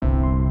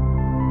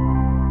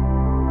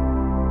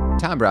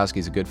Tom Browski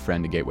is a good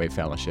friend to Gateway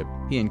Fellowship.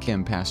 He and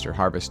Kim pastor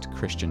Harvest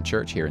Christian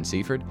Church here in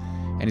Seaford,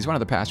 and he's one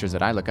of the pastors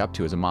that I look up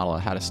to as a model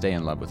of how to stay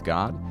in love with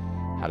God,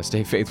 how to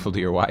stay faithful to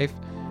your wife,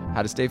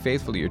 how to stay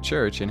faithful to your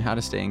church, and how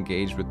to stay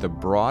engaged with the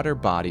broader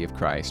body of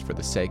Christ for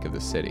the sake of the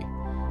city.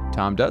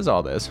 Tom does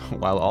all this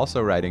while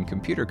also writing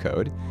computer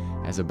code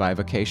as a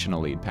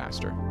bivocational lead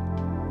pastor.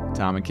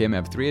 Tom and Kim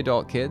have 3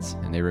 adult kids,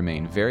 and they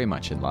remain very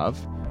much in love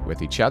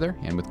with each other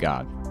and with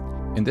God.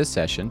 In this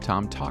session,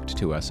 Tom talked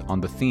to us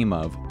on the theme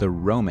of the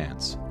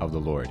romance of the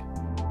Lord.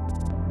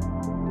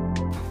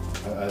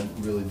 I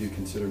really do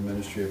consider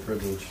ministry a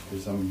privilege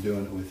because I'm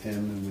doing it with him,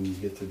 and when you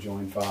get to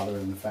join Father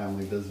in the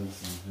family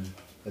business,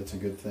 that's a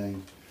good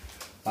thing.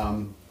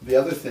 The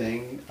other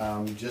thing,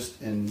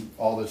 just in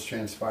all that's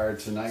transpired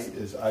tonight,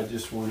 is I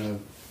just want to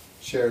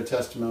share a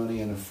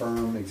testimony and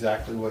affirm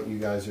exactly what you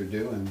guys are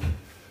doing.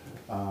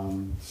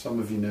 Some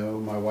of you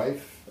know my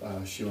wife.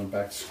 She went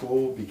back to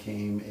school,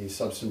 became a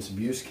substance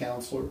abuse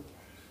counselor,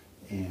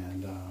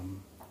 and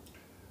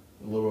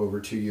a little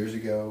over 2 years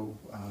ago,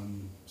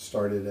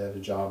 started at a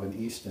job in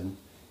Easton.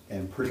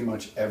 And pretty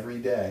much every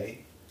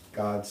day,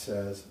 God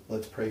says,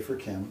 let's pray for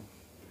Kim.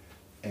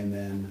 And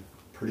then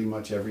pretty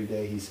much every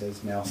day he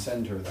says, now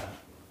send her that.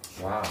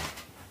 Wow.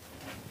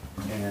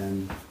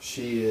 And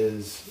she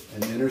is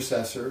an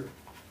intercessor,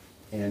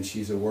 and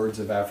she's a words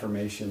of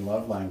affirmation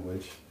love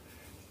language.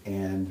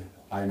 And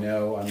I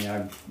know,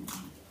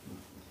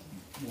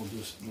 we'll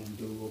do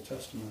a little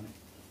testimony.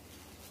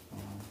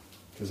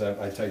 Because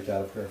I typed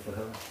out a prayer for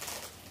her.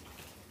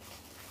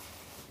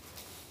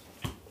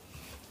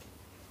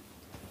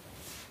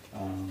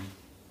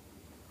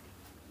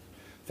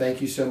 Thank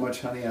you so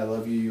much, honey. I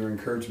love you. Your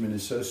encouragement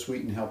is so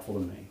sweet and helpful to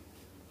me.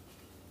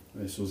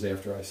 This was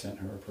after I sent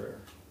her a prayer.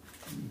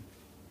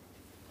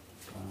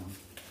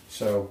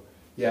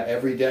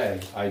 Every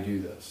day I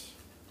do this.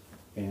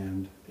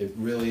 And it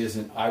really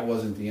isn't, I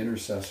wasn't the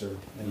intercessor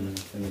in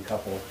the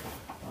couple.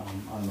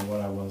 I don't know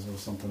what I was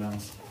something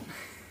else.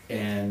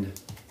 And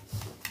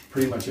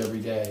pretty much every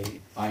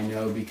day, I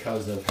know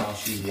because of how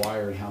she's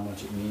wired, how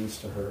much it means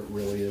to her. It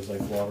really is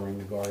like watering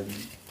the garden.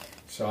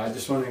 So I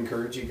just want to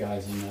encourage you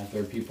guys in that.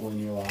 There are people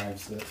in your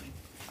lives that,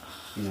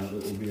 that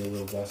will be a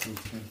real blessing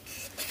to you.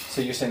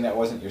 So you're saying that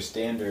wasn't your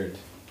standard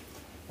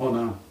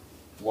no.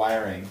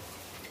 wiring,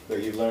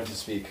 that you learned to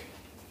speak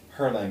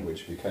her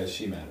language because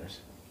she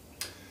matters?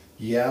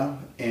 Yeah,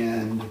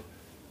 and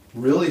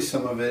really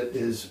some of it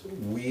is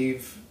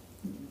we've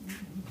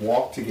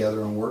walked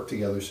together and worked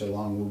together so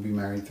long. We'll be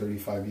married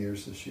 35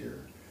 years this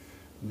year,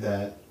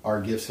 that our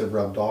gifts have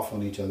rubbed off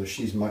on each other.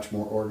 She's much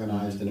more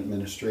organized and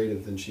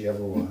administrative than she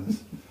ever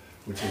was,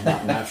 which is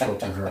not natural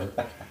to her.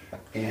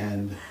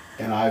 And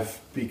I've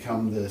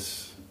become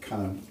this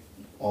kind of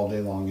all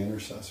day long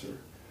intercessor.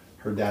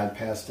 Her dad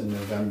passed in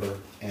November,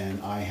 and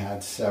I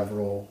had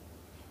several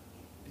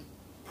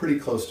pretty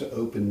close to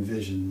open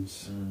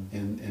visions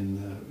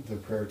in the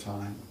prayer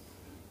time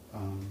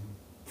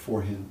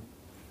for him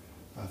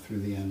through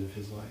the end of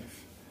his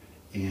life.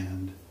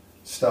 And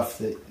stuff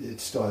that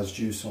it still has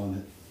juice on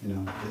it,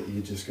 that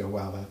you just go,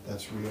 wow,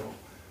 that's real.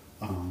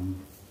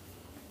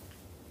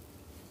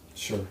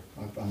 Sure,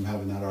 I'm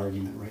having that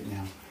argument right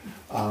now.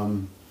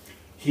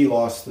 He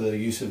lost the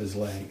use of his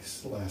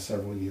legs the last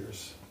several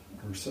years,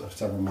 or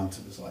several months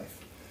of his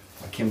life.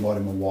 Kim bought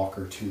him a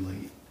walker too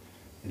late.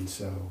 And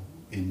so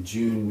in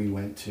June we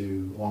went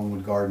to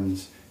Longwood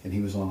Gardens, and he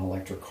was on an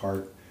electric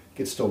cart.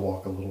 Could still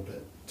walk a little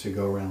bit to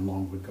go around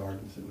Longwood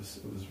Gardens. It was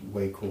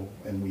way cool,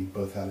 and we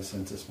both had a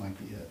sense this might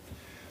be it.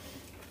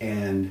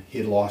 And he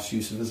had lost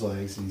use of his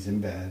legs, and he's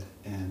in bed,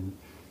 and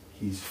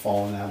he's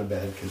fallen out of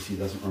bed because he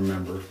doesn't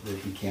remember that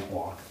he can't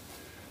walk,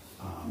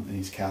 and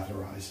he's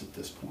catheterized at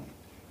this point.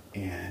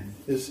 And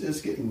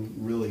it's getting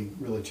really,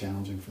 really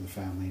challenging for the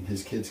family, and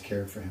his kids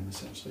cared for him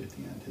essentially at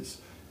the end. His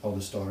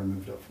eldest daughter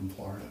moved up from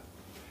Florida.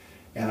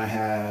 And I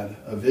had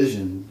a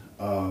vision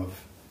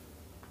of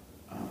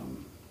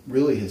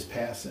really his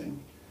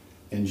passing,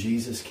 and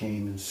Jesus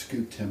came and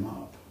scooped him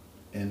up,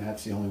 and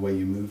that's the only way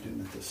you moved him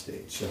at this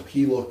stage. So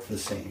he looked the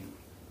same.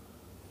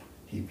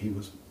 He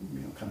was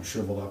kind of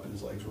shriveled up, and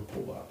his legs were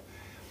pulled up.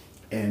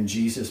 And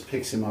Jesus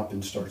picks him up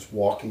and starts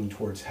walking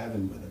towards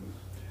heaven with him.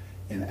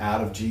 And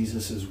out of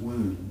Jesus's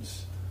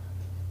wounds,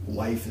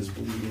 life is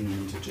bleeding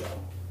into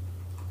Joe.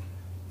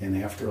 And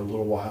after a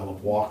little while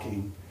of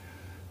walking,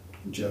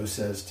 Joe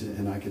says to,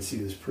 and I could see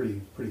this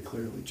pretty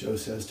clearly, Joe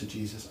says to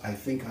Jesus, I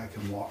think I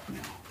can walk now.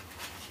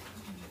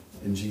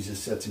 And Jesus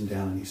sets him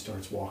down, and he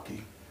starts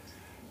walking.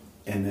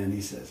 And then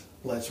he says,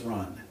 let's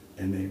run.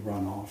 And they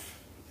run off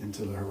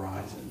into the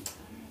horizon.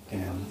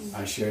 And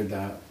I shared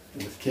that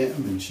with Kim,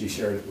 and she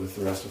shared it with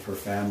the rest of her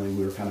family.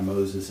 We were kind of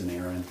Moses and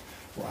Aaron,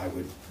 where I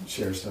would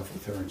share stuff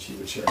with her, and she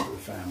would share it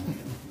with the family.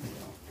 And,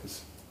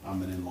 because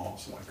I'm an in-law,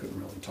 so I couldn't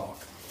really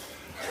talk.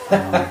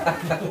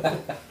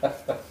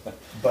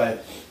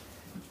 But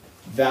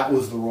that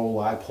was the role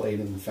I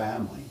played in the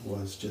family,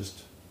 was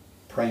just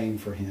praying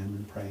for him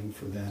and praying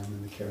for them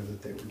and the care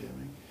that they were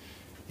giving.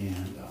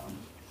 And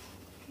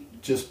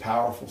just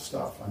powerful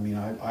stuff. I mean,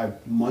 I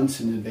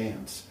months in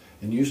advance,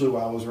 and usually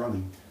while I was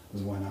running,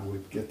 was when I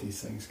would get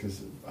these things,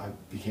 because I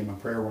became a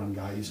prayer run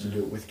guy. I used to do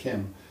it with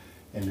Kim,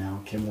 and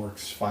now Kim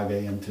works 5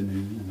 a.m. to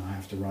noon, and I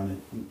have to run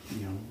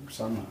it,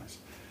 sunrise.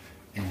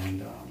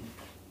 And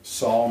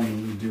saw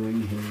me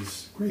doing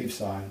his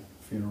graveside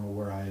funeral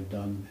where I had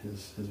done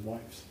his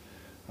wife's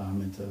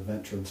into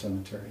Ventron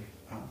Cemetery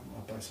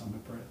up by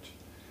Summit Bridge,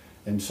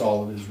 and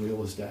saw it as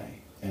real as day.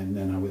 And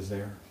then I was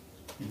there,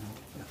 at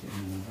the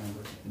end of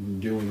November,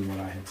 and doing what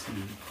I had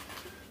seen.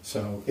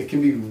 So it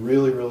can be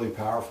really, really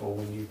powerful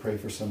when you pray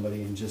for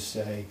somebody and just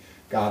say,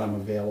 God, I'm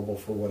available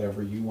for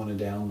whatever you want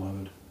to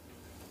download,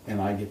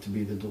 and I get to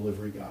be the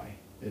delivery guy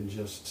and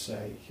just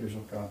say, here's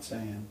what God's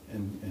saying.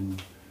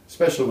 And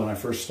especially when I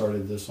first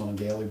started this on a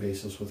daily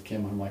basis with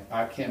Kim, I'm like,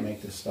 I can't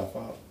make this stuff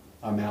up.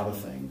 I'm out of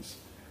things.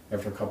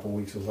 After a couple of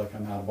weeks, it was like,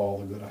 I'm out of all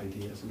the good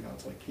ideas. And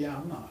God's like, yeah,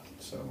 I'm not.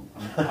 So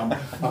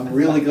I'm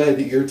really glad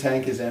that your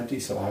tank is empty,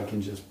 so I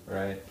can just,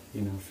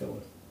 fill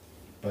it.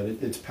 But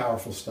it's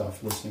powerful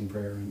stuff, listening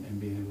prayer and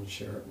being able to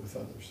share it with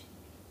others.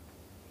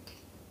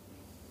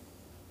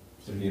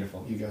 So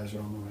beautiful. You guys are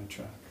on the right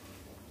track.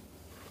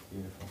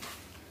 Beautiful.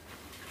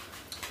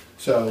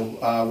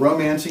 So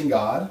romancing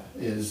God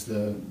is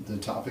the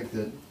topic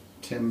that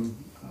Tim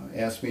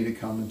asked me to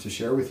come and to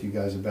share with you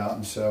guys about.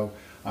 And so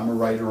I'm a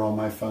writer on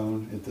my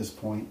phone at this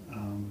point.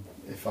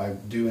 If I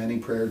do any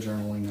prayer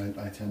journaling,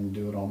 I tend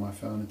to do it on my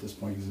phone at this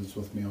point because it's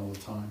with me all the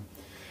time.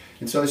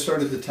 And so I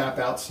started to tap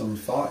out some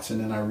thoughts,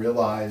 and then I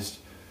realized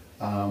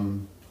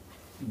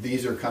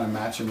these are kind of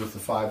matching with the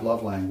 5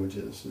 love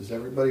languages. Is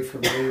everybody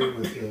familiar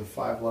with the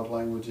 5 love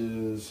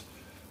languages?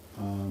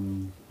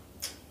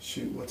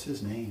 What's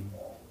his name?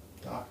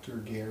 Dr.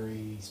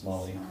 Gary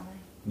Smalley.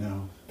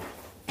 No.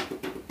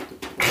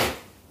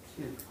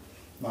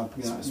 Not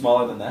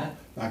Smaller than that?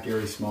 Not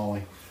Gary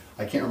Smalley.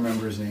 I can't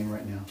remember his name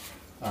right now.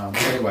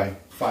 Anyway,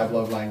 5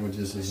 love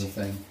languages is a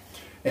thing.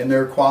 And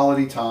they're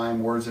quality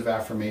time, words of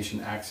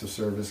affirmation, acts of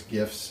service,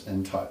 gifts,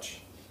 and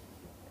touch.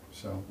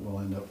 So we'll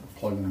end up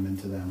plugging them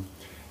into them.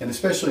 And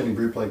especially in a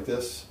group like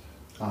this,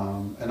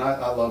 and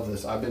I love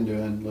this. I've been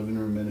doing living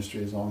room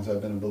ministry as long as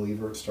I've been a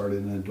believer. It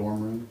started in a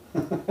dorm room,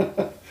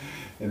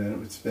 and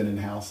then it's been in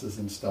houses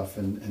and stuff.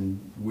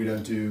 And we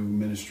don't do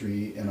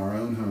ministry in our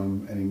own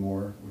home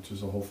anymore, which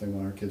was the whole thing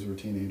when our kids were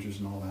teenagers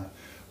and all that.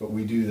 But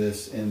we do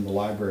this in the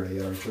library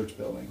at our church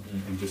building,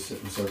 and just sit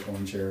in a circle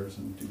in chairs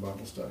and do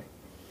Bible study.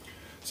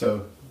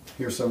 So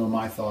here's some of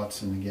my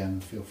thoughts, and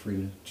again, feel free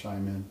to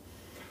chime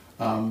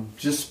in.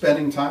 Just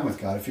spending time with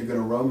God. If you're going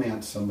to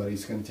romance somebody,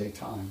 it's going to take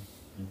time.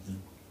 Mm-hmm.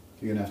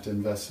 You're going to have to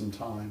invest some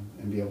time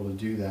and be able to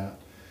do that.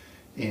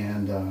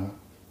 And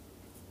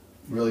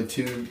really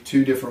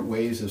two different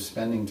ways of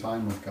spending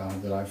time with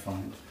God that I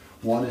find.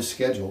 One is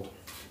scheduled,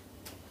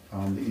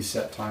 that you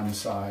set time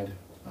aside.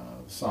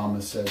 The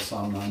psalmist says,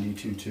 Psalm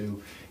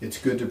 92:2, it's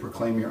good to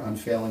proclaim your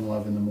unfailing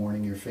love in the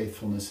morning, your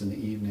faithfulness in the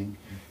evening.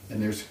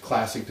 And there's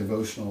classic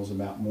devotionals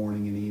about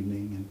morning and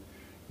evening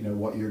and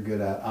what you're good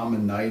at. I'm a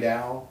night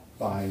owl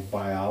by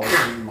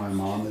biology. My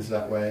mom is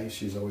that way.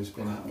 She's always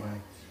been that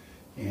way.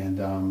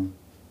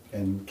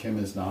 And Kim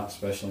is not,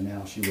 especially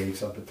now. She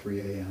wakes up at 3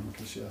 a.m.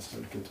 because she has to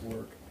get to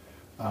work.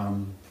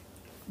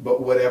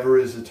 But whatever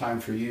is the time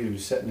for you,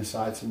 setting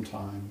aside some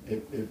time,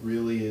 it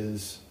really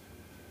is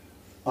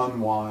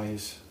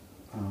unwise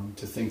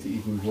to think that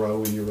you can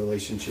grow in your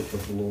relationship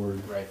with the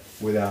Lord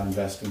without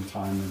investing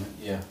time in it.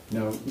 Yeah.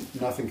 No,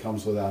 nothing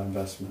comes without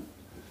investment.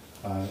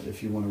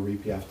 If you want to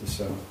reap, you have to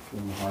sow. If you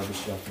want to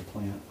harvest, you have to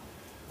plant.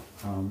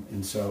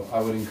 And so I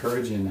would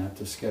encourage you in that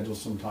to schedule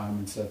some time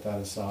and set that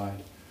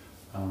aside.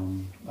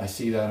 I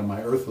see that in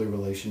my earthly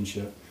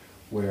relationship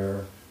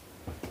where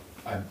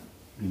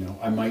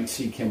I might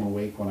see Kim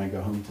awake when I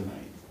go home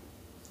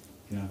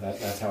tonight.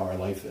 That's how our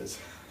life is.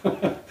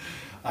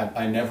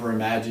 I never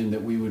imagined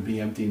that we would be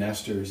empty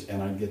nesters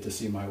and I'd get to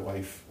see my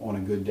wife on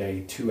a good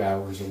day 2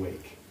 hours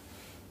awake.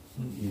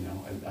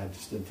 I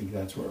just didn't think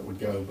that's where it would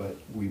go, but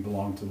we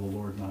belong to the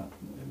Lord, not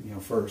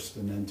first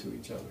and then to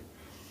each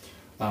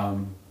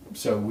other.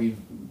 So we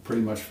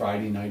pretty much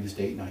Friday night is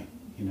date night.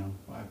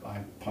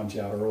 I punch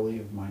out early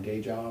of my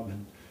day job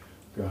and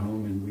go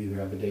home, and we either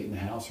have a date in the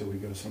house or we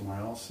go somewhere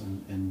else,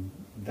 and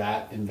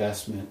that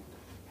investment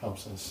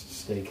helps us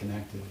stay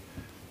connected.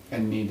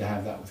 And you need to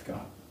have that with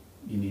God.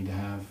 You need to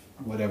have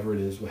whatever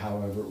it is,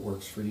 however it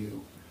works for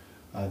you,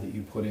 that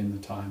you put in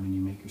the time and you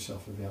make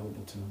yourself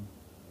available to Him.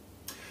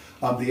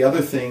 The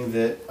other thing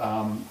that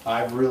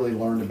I've really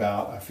learned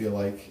about, I feel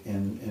like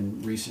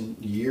in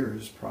recent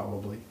years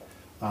probably,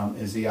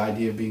 is the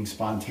idea of being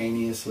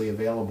spontaneously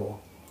available.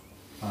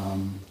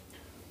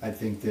 I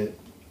think that,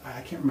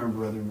 I can't remember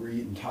whether we were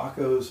eating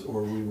tacos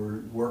or we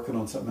were working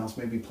on something else,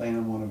 maybe playing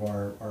on one of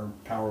our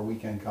Power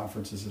Weekend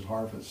conferences at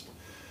Harvest.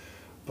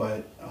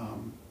 But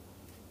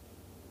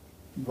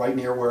right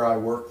near where I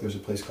work, there's a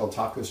place called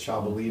Tacos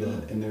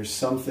Chabalita, and there's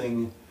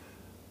something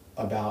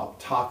about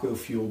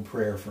taco-fueled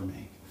prayer for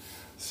me.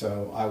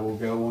 So I will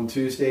go on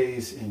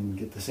Tuesdays and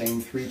get the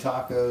same 3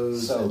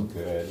 tacos. So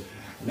good.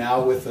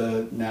 Now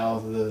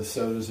the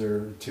sodas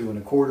are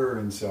 $2.25,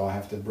 and so I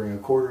have to bring a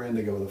quarter in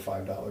to go with a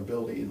 $5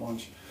 bill to eat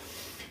lunch.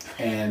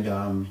 And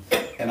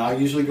I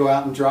usually go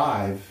out and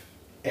drive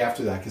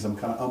after that because I'm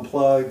kind of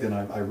unplugged, and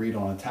I read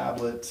on a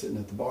tablet sitting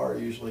at the bar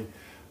usually.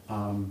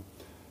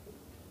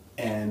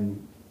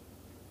 And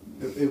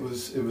it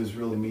was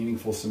really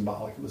meaningful,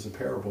 symbolic. It was a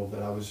parable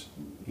that I was,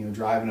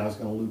 driving. I was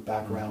going to loop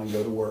back around and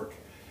go to work,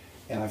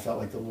 and I felt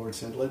like the Lord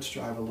said, "Let's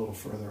drive a little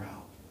further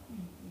out.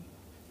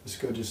 Let's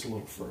go just a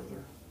little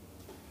further."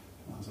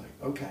 And I was like,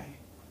 "Okay,"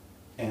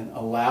 and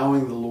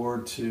allowing the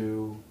Lord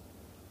to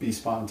be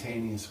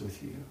spontaneous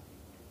with you,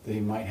 that He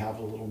might have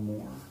a little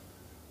more.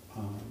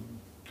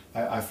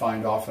 I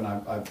find often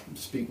I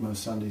speak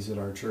most Sundays at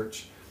our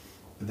church,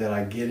 that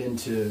I get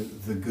into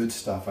the good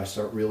stuff. I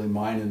start really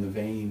mining the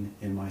vein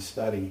in my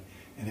study,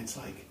 and it's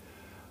like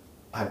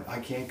I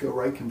can't go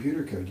write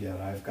computer code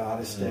yet. I've got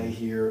to stay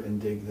here and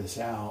dig this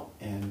out,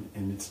 and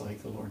it's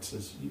like the Lord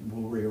says,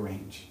 we'll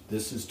rearrange.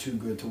 This is too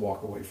good to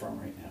walk away from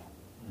right now.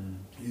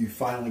 You've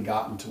finally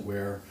gotten to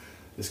where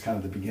it's kind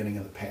of the beginning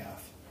of the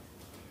path.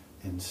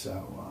 And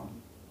so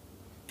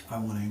I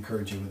want to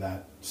encourage you with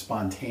that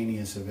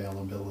spontaneous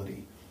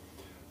availability.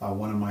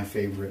 One of my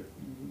favorite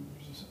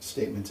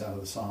statements out of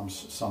the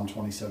Psalms, Psalm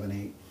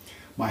 27:8.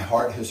 My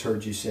heart has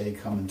heard you say,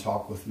 "Come and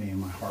talk with me," and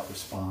my heart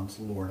responds,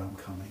 "Lord, I'm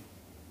coming."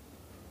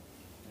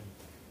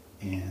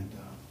 And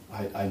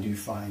I do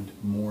find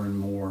more and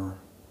more,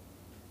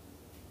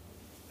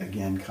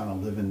 again, kind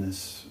of living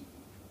this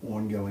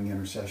ongoing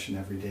intercession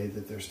every day,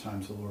 that there's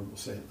times the Lord will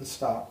say, "Let's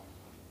stop.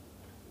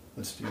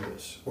 Let's do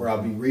this." Or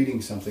I'll be reading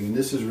something, and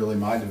this is really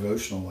my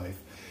devotional life,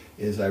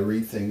 is I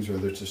read things,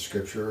 whether it's a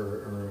scripture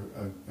or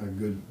a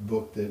good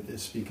book that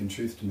is speaking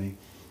truth to me,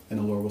 and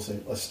the Lord will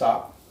say, "Let's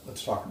stop.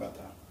 Let's talk about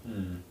that."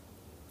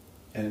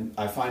 And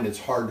I find it's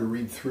hard to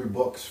read through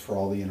books for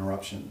all the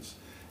interruptions.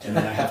 And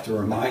then I have to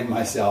remind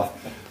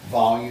myself,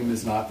 volume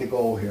is not the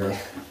goal here.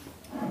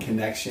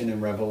 Connection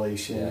and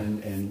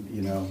revelation and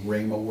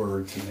rhema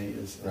word to me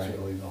is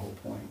really the whole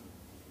point.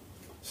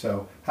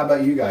 So how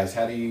about you guys?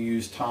 How do you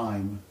use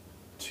time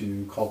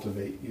to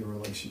cultivate your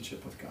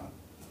relationship with God?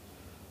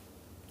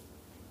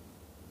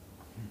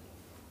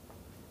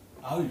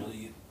 I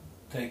usually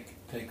take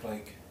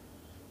like,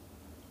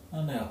 I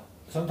don't know.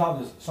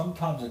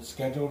 Sometimes it's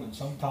scheduled and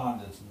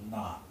sometimes it's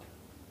not.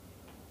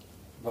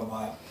 But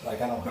I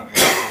don't have.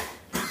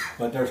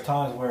 But there's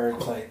times where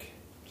it's like,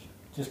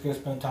 just go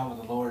spend time with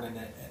the Lord, and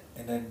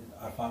then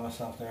I find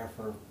myself there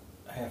for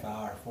a half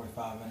hour,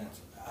 45 minutes,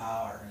 an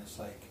hour, and it's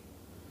like,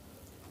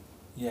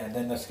 yeah. And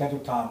then the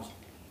scheduled times,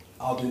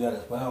 I'll do that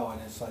as well,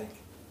 and it's like,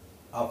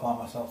 I'll find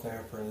myself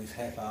there for at least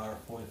half hour,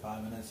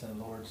 45 minutes, and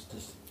the Lord's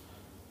just,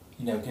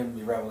 giving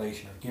me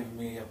revelation or giving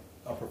me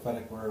a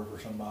prophetic word for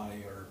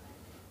somebody or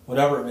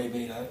whatever it may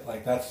be.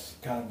 Like that's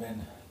kind of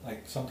been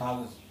like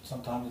sometimes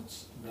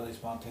it's really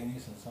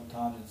spontaneous, and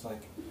sometimes it's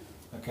like,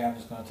 okay, I'm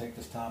just going to take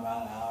this time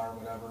out, an hour or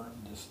whatever,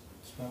 and just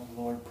spend with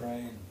the Lord,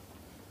 pray and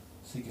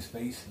seek His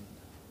face, and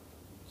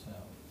so.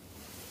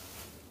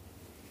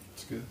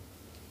 That's good.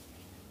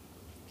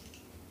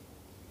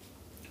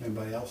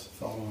 Anybody else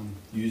thought on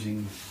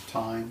using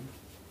time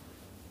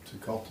to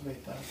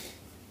cultivate that?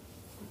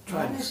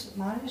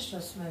 Mine is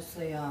just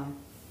mostly,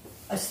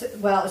 as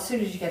soon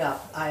as you get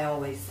up, I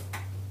always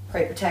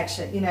pray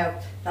protection.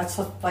 That's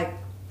like,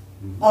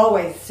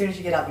 always, as soon as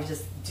you get up, you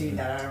just do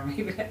that. I don't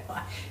even know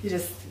why. You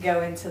just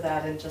go into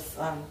that and just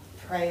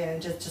pray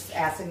and just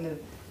asking to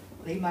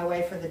lead my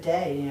way for the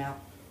day,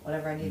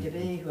 whatever I need to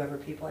be, whoever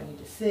people I need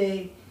to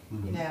see,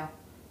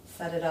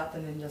 set it up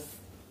and then just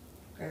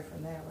go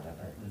from there,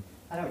 whatever.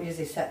 I don't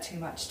usually set too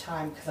much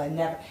time because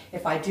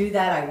if I do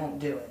that, I won't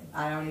do it.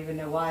 I don't even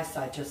know why, so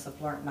I just have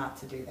learned not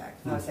to do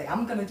that. Because I say,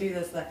 I'm going to do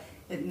this,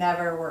 it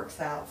never works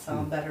out, so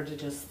I'm better to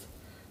just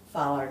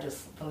follow or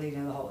just the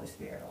leading of the Holy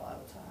Spirit a lot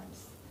of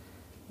times,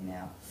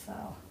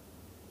 so.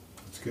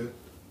 That's good.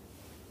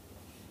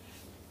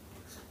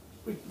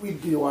 We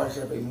do ours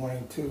every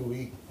morning too.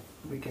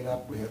 We get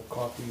up, we have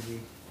coffee, we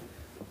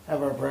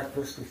have our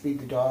breakfast, we feed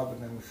the dog,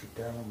 and then we sit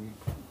down and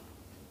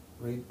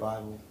we read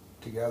Bible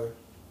together.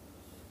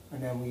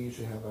 And then we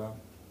usually have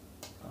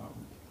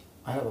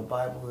I have a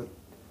Bible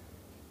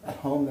at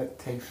home that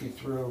takes you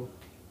through,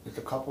 it's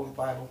a couple's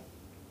Bible,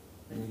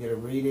 and you get a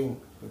reading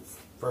with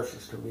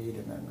verses to read,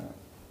 and then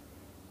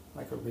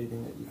like a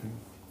reading that you can,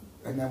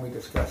 and then we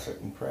discuss it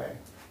and pray.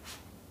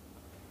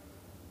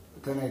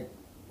 But then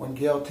when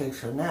Gail takes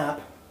her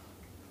nap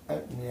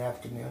in the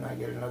afternoon, I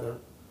get another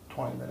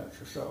 20 minutes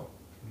or so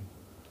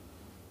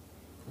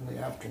in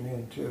the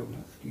afternoon too.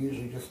 It's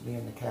usually just me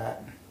and the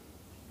cat.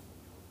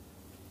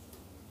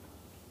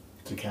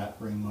 Does the cat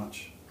bring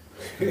much?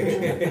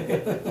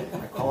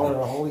 I call her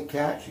a holy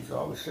cat. She's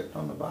always sitting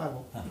on the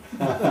Bible.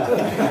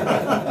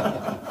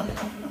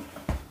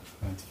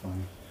 That's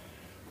funny.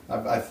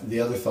 The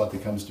other thought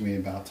that comes to me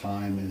about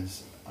time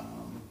is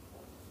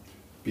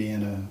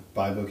being a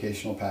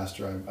bivocational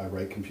pastor, I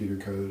write computer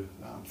code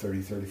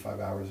 35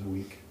 hours a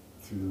week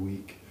through the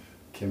week.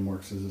 Kim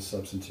works as a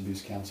substance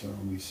abuse counselor,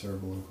 and we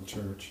serve a local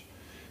church.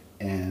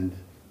 And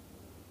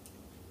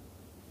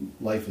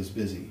life is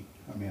busy.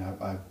 I mean,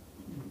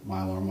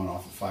 my alarm went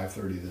off at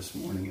 5:30 this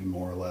morning, and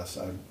more or less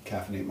I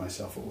caffeinate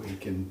myself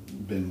awake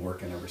and been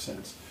working ever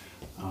since.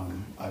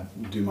 I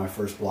do my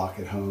first block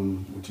at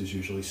home, which is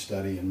usually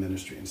study and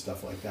ministry and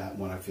stuff like that.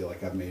 When I feel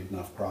like I've made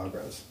enough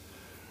progress,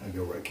 I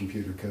go write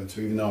computer code.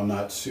 So even though I'm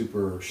not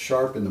super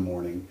sharp in the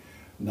morning,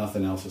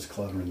 nothing else is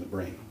cluttering the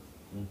brain.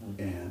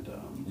 Mm-hmm. And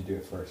You do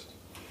it first.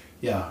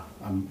 yeah,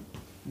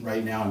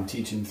 right now I'm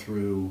teaching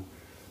through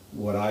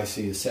what I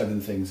see as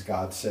 7 things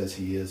God says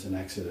He is in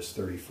Exodus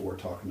 34,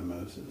 talking to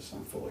Moses.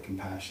 I'm full of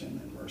compassion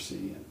and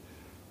mercy, and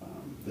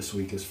this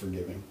week is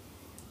forgiving.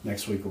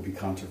 Next week will be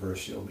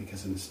controversial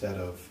because instead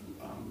of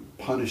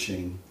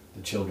punishing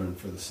the children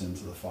for the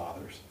sins of the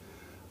fathers,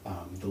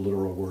 the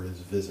literal word is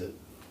visit.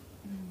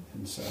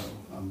 And so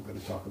I'm going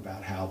to talk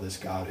about how this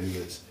God who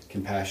is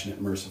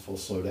compassionate, merciful,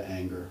 slow to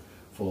anger,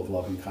 full of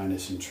loving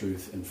kindness and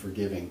truth and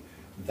forgiving,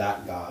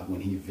 that God,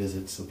 when He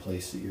visits the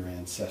place that your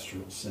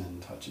ancestral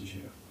sin touches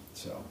you.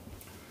 So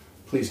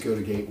please go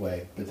to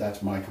Gateway, but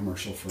that's my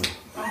commercial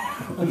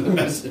for the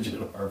message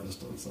at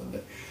Harvest on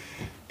Sunday.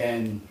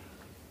 And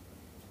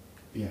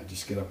yeah,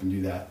 just get up and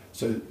do that.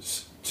 So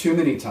too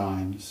many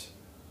times,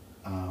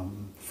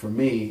 for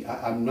me,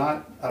 I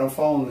don't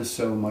follow this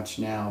so much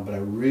now, but I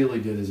really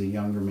did as a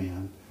younger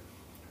man.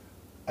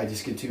 I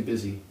just get too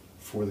busy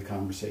for the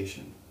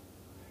conversation.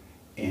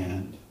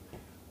 And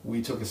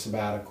we took a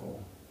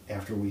sabbatical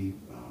after we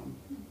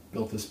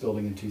built this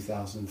building in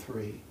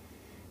 2003.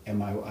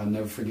 And I'll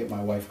never forget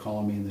my wife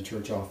calling me in the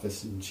church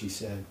office, and she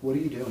said, "What are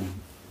you doing?"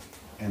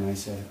 And I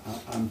said,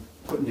 I'm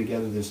putting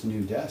together this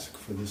new desk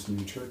for this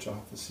new church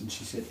office. And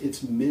she said,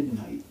 "It's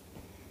midnight.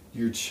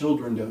 Your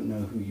children don't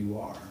know who you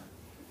are."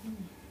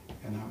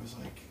 And I was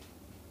like,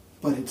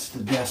 "But it's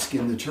the desk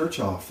in the church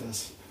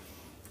office."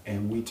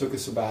 And we took a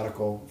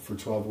sabbatical for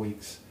 12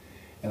 weeks.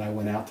 And I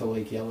went out to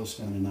Lake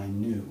Yellowstone, and I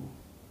knew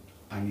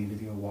I needed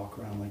to go walk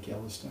around Lake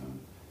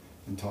Yellowstone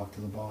and talk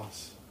to the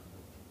boss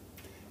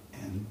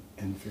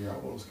and figure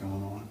out what was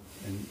going on.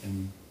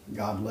 And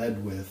God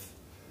led with,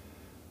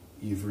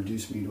 "You've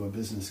reduced me to a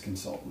business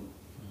consultant.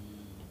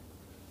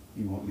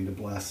 You want me to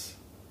bless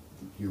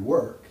your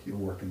work. You're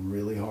working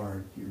really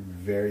hard. You're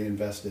very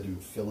invested in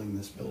filling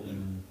this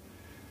building.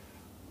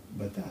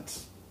 But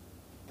that's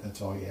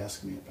all you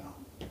ask me about.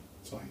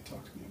 That's all you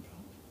talk to me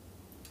about."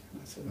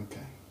 And I said,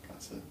 "Okay."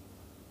 God said,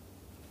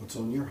 "What's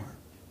on your heart?"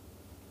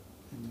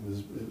 And it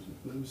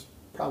was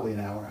probably an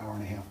hour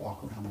and a half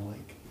walk around the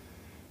lake.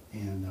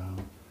 And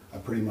I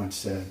pretty much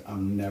said,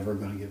 I'm never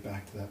going to get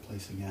back to that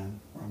place again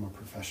where I'm a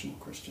professional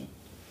Christian.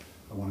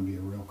 I want to be a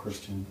real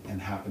Christian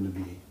and happen to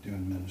be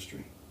doing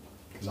ministry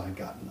because I'd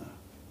gotten the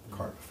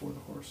cart before the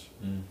horse.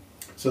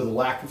 So the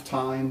lack of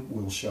time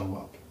will show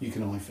up. You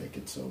can only fake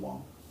it so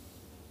long.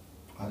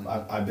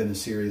 I've been a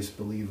serious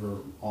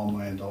believer all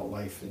my adult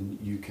life, and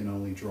you can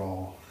only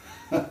draw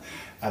out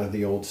of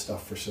the old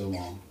stuff for so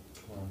long.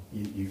 Wow.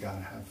 You got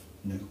to have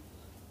new.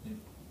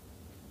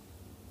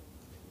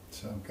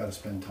 So got to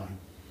spend time.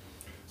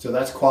 So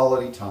that's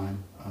quality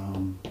time.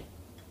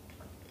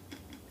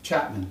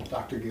 Chapman,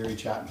 Dr. Gary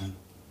Chapman,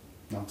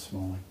 not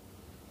Smalley.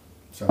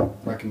 So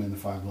recommend the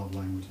 5 love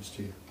languages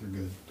to you. They're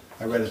good.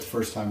 I read it the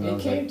first time.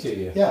 It came to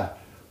you. Yeah.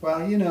 Well,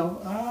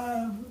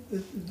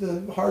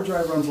 the hard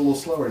drive runs a little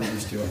slower than it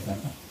used to, I think.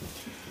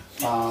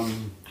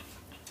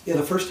 Yeah,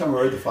 the first time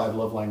I read the 5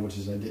 love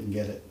languages, I didn't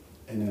get it.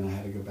 And then I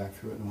had to go back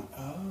through it and went,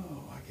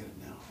 oh, I get it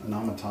now. And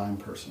I'm a time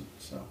person,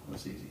 so it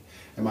was easy.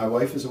 And my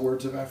wife is a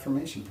words of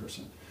affirmation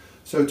person.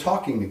 So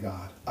talking to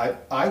God,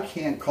 I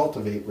can't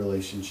cultivate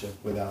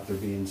relationship without there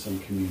being some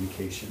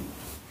communication.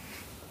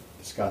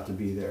 It's got to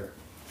be there.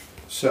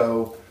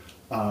 So,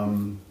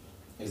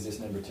 Is this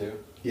number 2?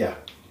 yeah.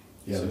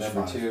 Yeah, so there's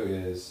number 5. 2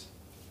 is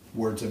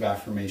Words of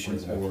affirmation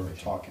Words of or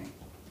affirmation. talking.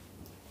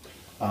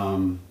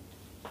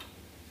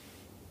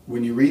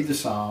 When you read the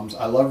Psalms,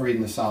 I love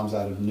reading the Psalms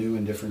out of new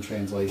and different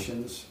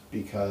translations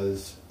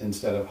because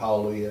instead of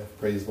hallelujah,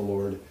 praise the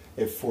Lord,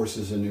 it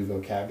forces a new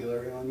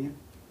vocabulary on you.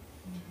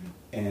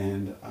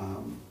 And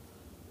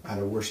I had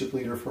a worship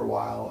leader for a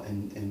while,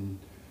 and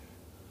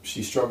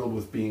she struggled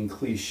with being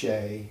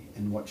cliche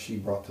in what she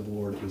brought to the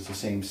Lord. It was the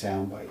same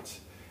sound bites.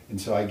 And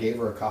so I gave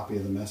her a copy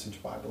of the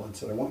Message Bible and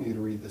said, I want you to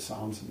read the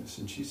Psalms in this.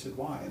 And she said,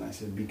 why? And I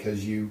said,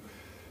 because you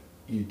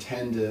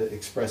tend to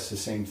express the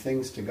same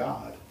things to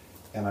God,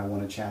 and I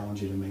want to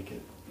challenge you to make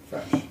it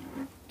fresh,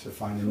 to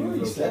find a new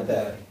you said that.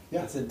 vocabulary.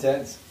 Yeah. That's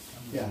intense.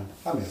 Yeah,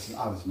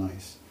 I was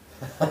nice.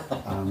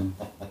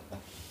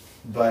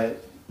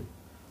 But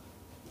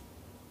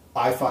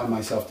I find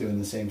myself doing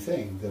the same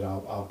thing, that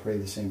I'll pray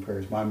the same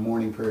prayers. My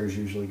morning prayer is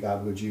usually,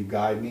 God, would you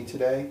guide me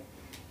today,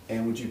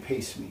 and would you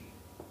pace me?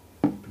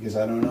 Because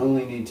I don't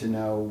only need to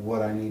know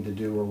what I need to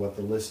do or what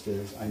the list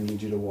is, I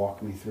need you to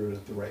walk me through it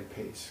at the right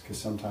pace. Because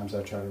sometimes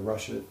I try to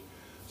rush it,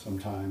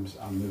 sometimes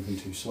I'm moving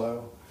too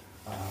slow.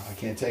 I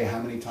can't tell you how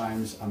many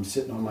times I'm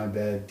sitting on my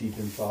bed deep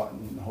in thought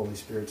and the Holy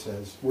Spirit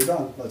says, we're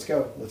done, let's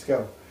go.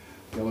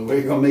 The only way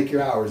you're going to make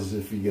your hours is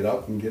if you get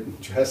up and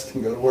get dressed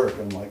and go to work.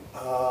 I'm like,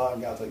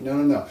 and God's like,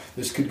 no,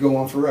 this could go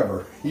on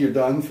forever. You're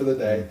done for the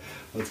day,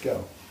 let's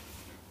go.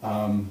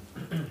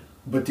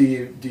 But do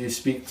you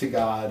speak to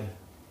God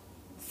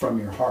from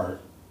your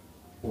heart,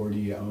 or do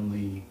you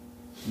only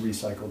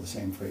recycle the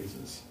same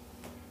phrases?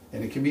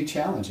 And it can be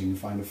challenging to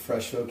find a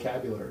fresh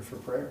vocabulary for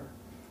prayer,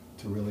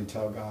 to really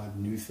tell God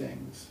new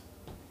things.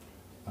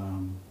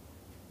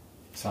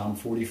 Psalm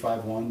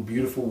 45:1,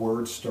 beautiful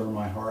words stir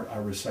my heart. I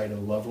recite a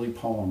lovely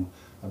poem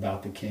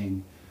about the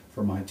King,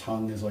 for my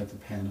tongue is like the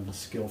pen of a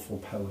skillful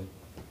poet.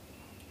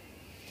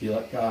 Do you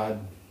let God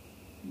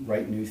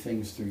write new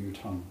things through your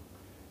tongue?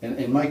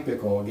 And Mike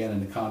Bickle, again, in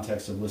the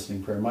context of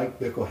listening prayer, Mike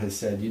Bickle has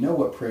said, you know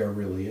what prayer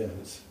really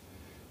is?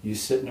 You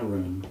sit in a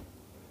room,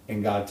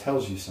 and God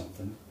tells you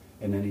something,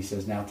 and then he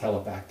says, now tell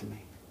it back to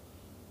me.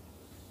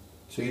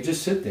 So you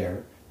just sit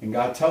there, and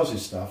God tells you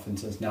stuff, and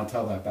says, now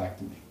tell that back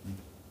to me.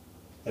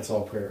 That's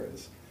all prayer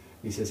is.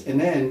 He says, and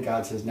then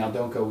God says, now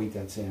don't go eat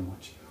that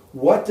sandwich.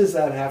 What does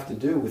that have to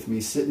do with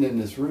me sitting in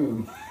this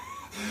room,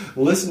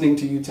 listening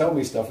to you tell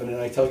me stuff, and then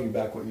I tell you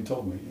back what you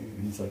told me?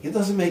 And he's like, it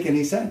doesn't make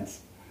any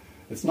sense.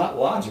 It's not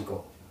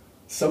logical.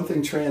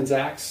 Something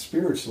transacts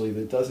spiritually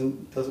that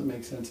doesn't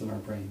make sense in our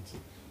brains.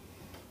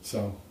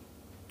 So,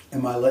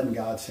 am I letting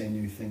God say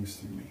new things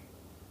through me?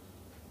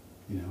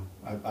 You know,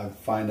 I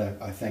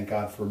thank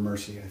God for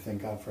mercy. I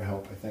thank God for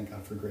help. I thank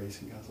God for grace.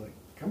 And God's like,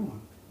 come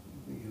on.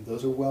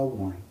 Those are well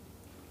worn.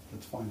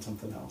 Let's find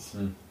something else.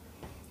 Mm.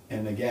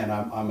 And again,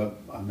 I'm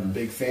a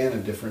big fan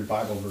of different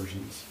Bible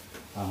versions.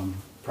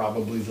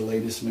 Probably the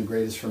latest and the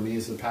greatest for me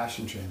is the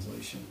Passion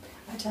Translation.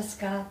 I just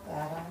got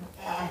that.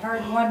 I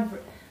heard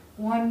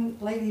one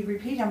lady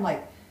repeat. I'm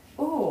like,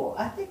 oh,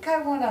 I think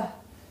I want to.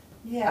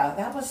 Yeah,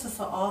 that was just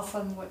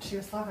awesome what she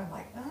was talking. I'm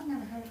like, oh, I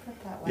never heard it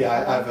put that way. Yeah,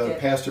 I have a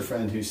pastor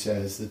friend who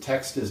says the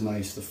text is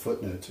nice, the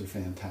footnotes are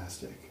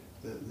fantastic.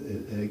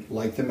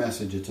 Like the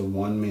message, it's a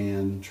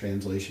one-man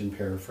translation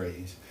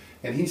paraphrase.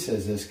 And he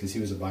says this because he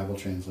was a Bible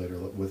translator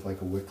with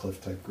like a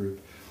Wycliffe type group.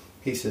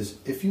 He says,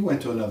 if you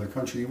went to another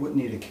country, you wouldn't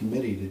need a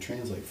committee to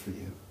translate for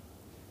you.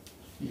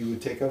 You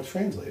would take a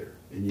translator,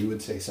 and you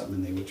would say something,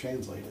 and they would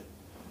translate it.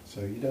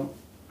 So you don't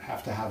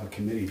have to have a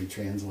committee to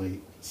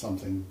translate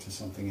something to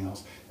something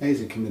else. Now,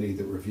 there's a committee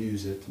that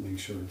reviews it to make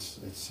sure it's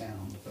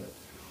sound. But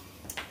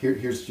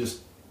here's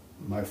just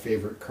my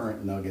favorite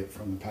current nugget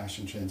from the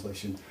Passion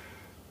Translation.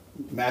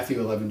 Matthew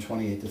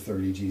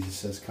 11:28-30, Jesus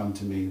says, come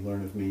to me,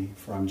 learn of me,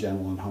 for I'm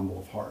gentle and humble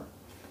of heart.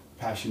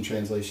 Passion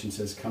Translation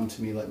says, come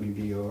to me, let me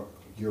be your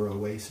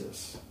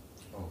oasis.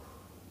 Oh.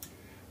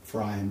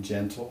 For I am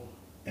gentle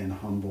and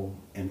humble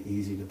and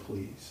easy to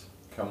please.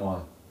 Come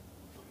on.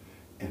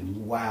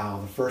 And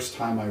wow, the first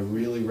time I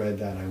really read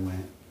that, I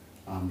went,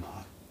 I'm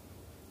not.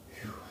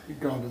 You're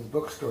going to the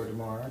bookstore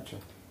tomorrow, aren't you?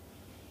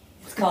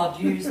 It's called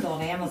Used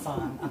on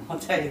Amazon. I'll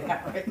tell you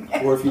that right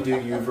now. Or if you do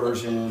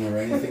YouVersion or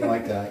anything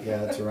like that,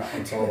 yeah,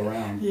 it's all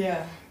around.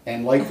 Yeah.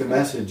 And like the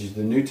message,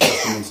 the New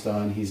Testament's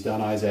done. He's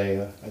done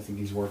Isaiah. I think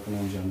he's working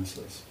on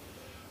Genesis.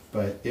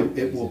 But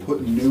it will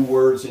put new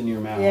words in your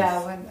mouth.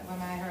 Yeah,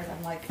 when I heard,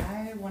 I'm like,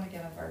 I want to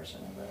get a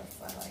version of this.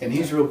 I like and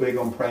he's real big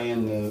on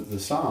praying the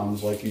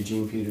Psalms, like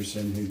Eugene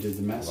Peterson, who did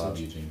the message. I love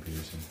Eugene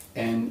Peterson.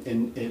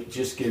 And it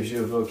just gives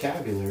you a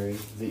vocabulary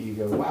that you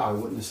go, wow, I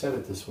wouldn't have said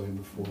it this way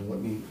before. Let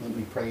me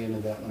pray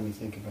into that. Let me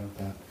think about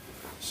that.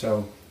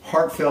 So,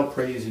 heartfelt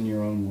praise in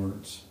your own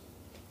words.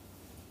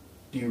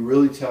 Do you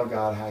really tell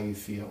God how you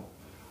feel?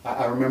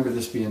 I remember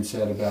this being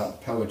said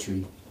about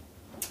poetry.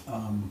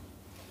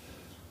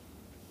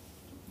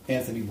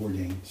 Anthony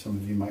Bourdain, some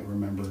of you might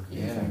remember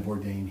Anthony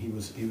Bourdain. He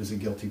was a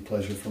guilty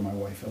pleasure for my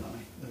wife and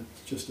I.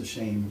 It's just a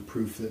shame,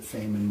 proof that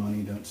fame and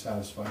money don't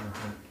satisfy our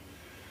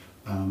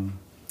heart.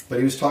 But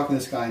he was talking to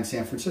this guy in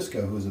San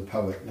Francisco who was a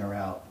poet, and they're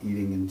out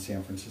eating in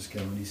San Francisco,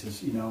 and he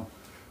says,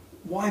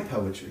 why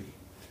poetry?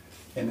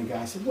 And the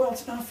guy said, well,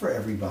 it's not for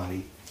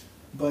everybody,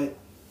 but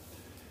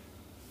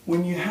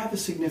when you have a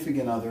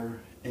significant other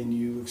and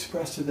you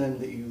express to them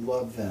that you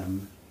love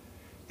them,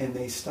 and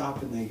they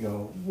stop and they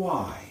go,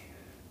 why?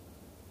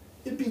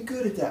 It'd be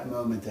good at that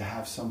moment to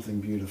have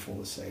something beautiful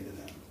to say to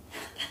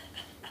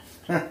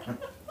them.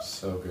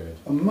 So good.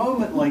 A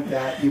moment like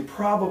that, you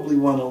probably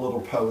want a little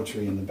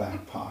poetry in the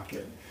back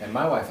pocket. And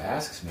my wife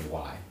asks me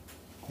why.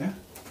 Yeah.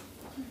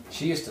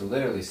 She used to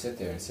literally sit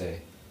there and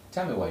say,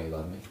 tell me why you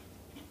love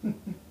me.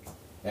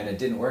 And it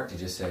didn't work to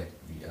just say,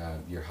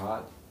 you're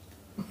hot.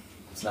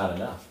 It's not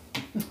enough.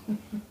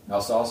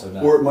 Also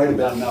not. Or it might have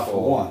been enough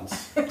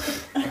once.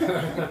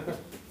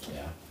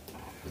 Yeah.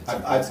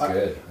 That's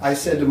good. I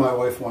said to my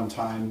wife one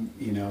time,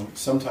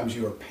 sometimes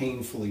you are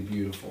painfully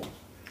beautiful.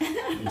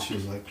 And she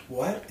was like,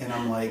 what? And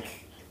I'm like,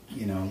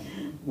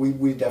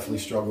 we definitely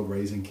struggled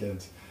raising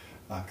kids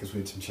because we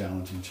had some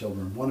challenging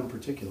children, one in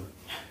particular.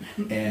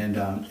 And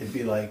it'd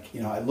be like,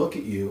 I look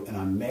at you and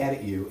I'm mad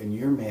at you and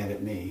you're mad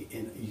at me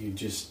and you're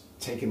just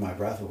taking my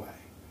breath away.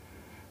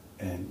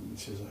 And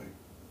she was like,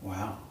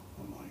 wow.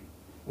 I'm like,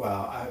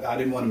 wow, I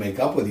didn't want to make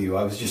up with you.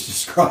 I was just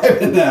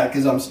describing that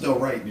because I'm still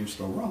right and you're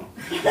still wrong.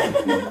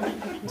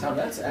 Tom,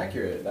 that's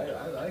accurate.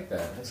 I like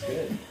that. That's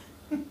good.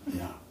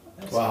 Yeah.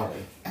 That's well,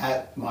 good.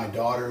 At my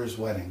daughter's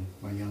wedding,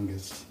 my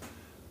youngest,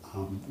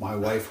 my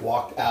wife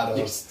walked out of...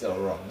 You're still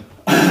wrong.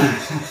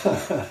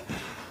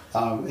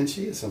 And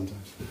she is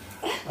sometimes.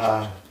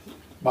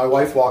 My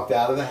wife walked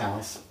out of the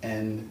house,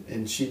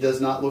 and she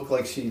does not look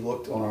like she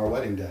looked on our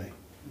wedding day.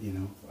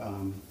 You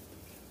know,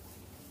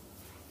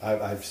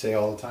 I say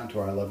all the time to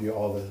her, I love you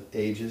all the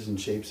ages and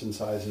shapes and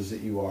sizes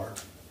that you are.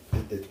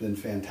 It's been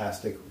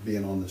fantastic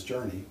being on this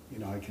journey. You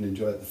know, I can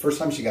enjoy it. The first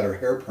time she got her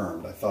hair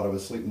permed, I thought I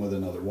was sleeping with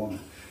another woman.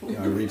 You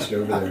know, I reached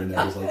over there and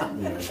there was like, you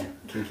know,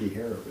 kinky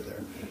hair over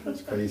there.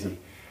 It's crazy.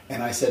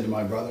 And I said to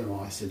my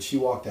brother-in-law, I said, she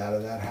walked out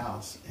of that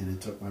house and it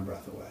took my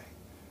breath away.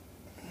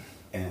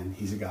 And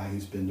he's a guy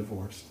who's been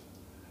divorced.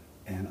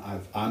 And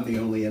I'm the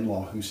only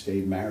in-law who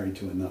stayed married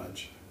to a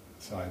nudge.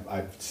 So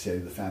I say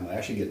to the family,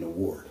 I should get an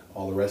award.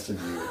 All the rest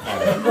of you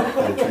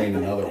how to train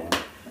another one.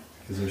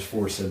 Because there's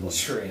 4 siblings.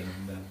 Train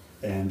them.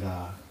 And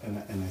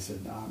I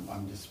said, no,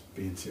 I'm just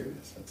being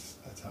serious.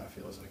 That's how I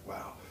feel. It's like,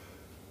 wow,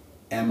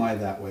 am I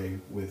that way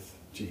with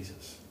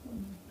Jesus?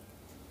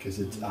 Because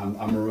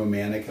I'm a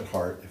romantic at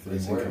heart. If it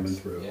isn't coming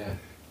through, yeah.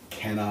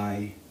 Can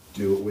I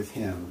do it with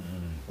him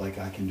like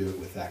I can do it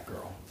with that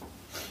girl?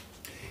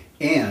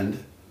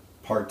 And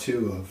part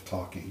 2 of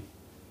talking,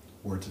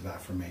 words of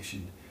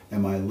affirmation.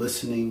 Am I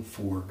listening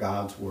for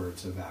God's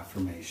words of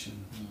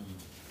affirmation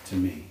to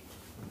me?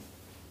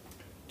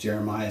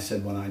 Jeremiah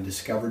said, when I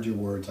discovered your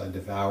words, I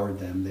devoured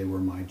them. They were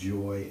my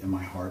joy and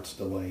my heart's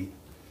delight.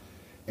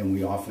 And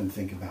we often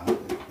think about it.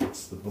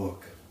 It's the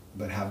book.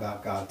 But how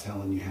about God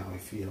telling you how he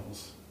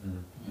feels?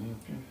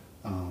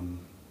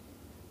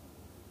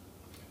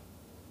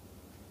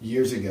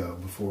 Years ago,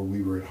 before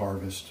we were at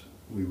Harvest,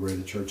 we were at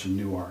a church in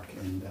Newark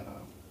and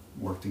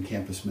worked in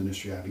campus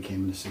ministry. I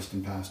became an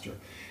assistant pastor.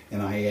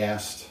 And I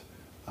asked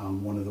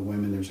one of the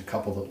women, there's a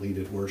couple that lead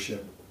at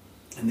worship,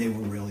 and they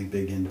were really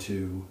big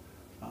into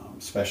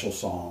special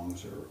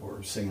songs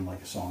or singing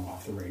like a song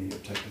off the radio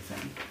type of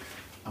thing,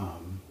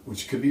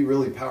 which could be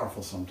really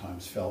powerful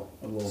sometimes, felt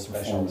a little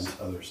Specials.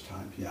 performance others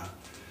times, yeah.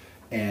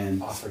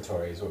 And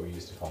Offertory is what we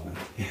used to call them.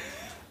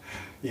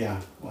 yeah,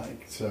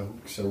 like, so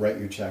write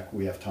your check,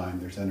 we have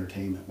time, there's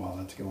entertainment while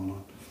that's going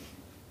on.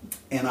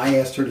 And I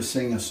asked her to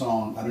sing a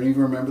song, I don't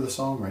even remember the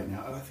song right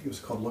now, I think it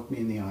was called Look Me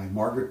in the Eye,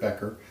 Margaret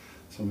Becker.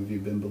 Some of you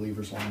have been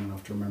believers long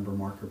enough to remember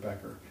Margaret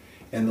Becker.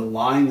 And the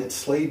line that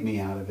slayed me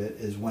out of it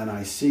is, when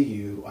I see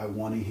you, I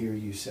want to hear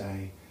you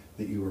say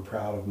that you were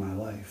proud of my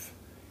life.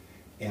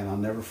 And I'll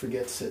never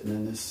forget sitting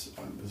in this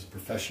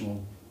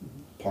professional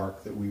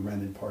park that we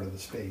rented part of the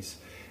space.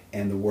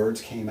 And the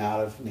words came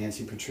out of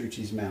Nancy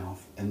Petrucci's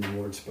mouth, and the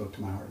Lord spoke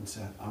to my heart and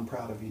said, I'm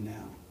proud of you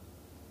now.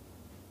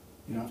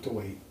 You don't have to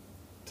wait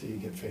till you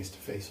get face to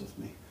face with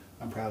me.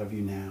 I'm proud of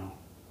you now.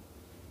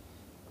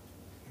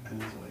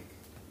 And I was like,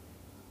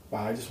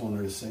 wow, I just wanted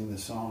her to sing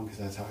this song because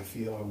that's how I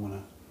feel. I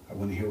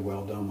want to hear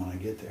well done when I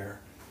get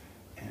there.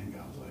 And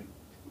God was like,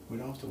 we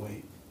don't have to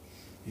wait.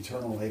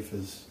 Eternal life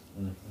is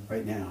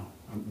right now.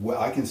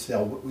 I can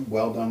say,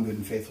 well done, good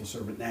and faithful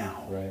servant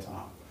now. Right.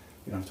 Tom.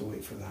 You don't have to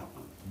wait for that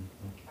one.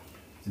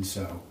 And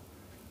so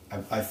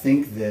I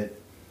think that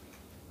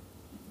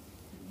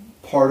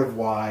part of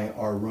why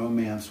our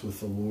romance with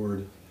the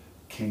Lord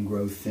can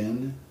grow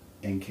thin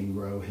and can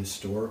grow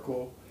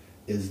historical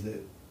is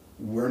that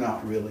we're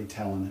not really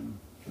telling him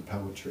the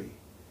poetry.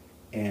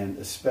 And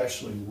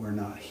especially we're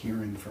not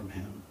hearing from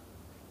him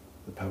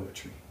the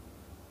poetry,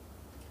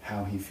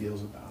 how he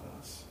feels about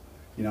us.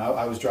 You know,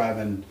 I was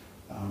driving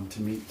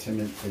to meet Tim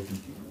at the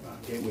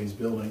Gateway's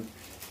building,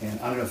 and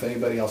I don't know if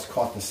anybody else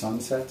caught the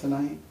sunset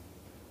tonight,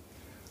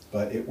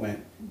 but it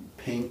went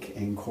pink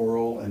and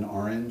coral and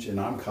orange, and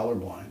I'm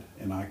colorblind,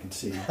 and I could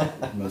see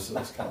most of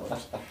those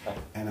colors.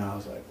 And I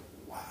was like,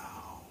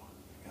 wow.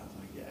 I was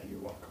like, yeah, you're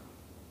welcome.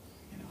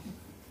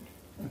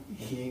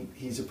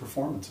 He's a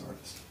performance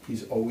artist.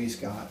 He's always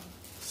got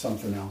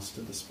something else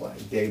to display.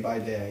 Day by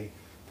day,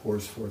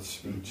 pours forth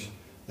speech.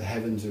 The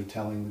heavens are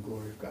telling the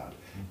glory of God.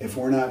 If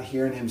we're not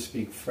hearing him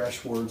speak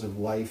fresh words of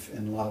life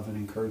and love and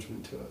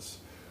encouragement to us,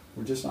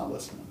 we're just not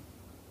listening,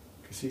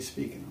 because he's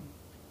speaking them.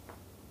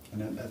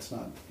 And that's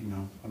not,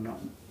 I'm not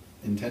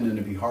intending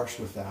to be harsh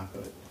with that,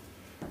 but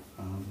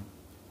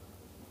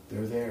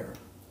they're there.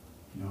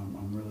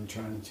 I'm really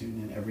trying to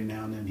tune in. Every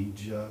now and then he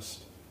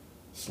just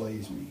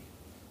slays me.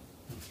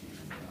 And,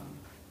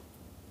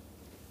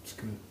 it's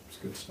good. It's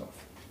good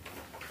stuff.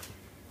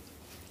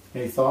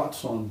 Any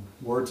thoughts on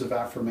words of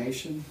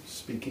affirmation,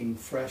 speaking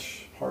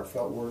fresh,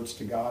 heartfelt words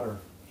to God, or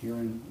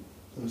hearing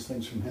those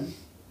things from him?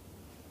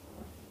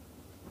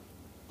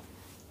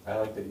 I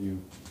like that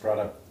you brought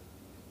up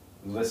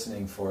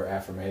listening for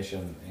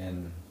affirmation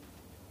in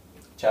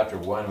chapter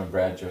 1 when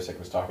Brad Josek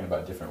was talking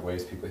about different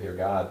ways people hear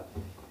God.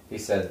 He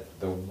said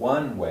the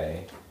one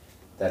way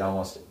that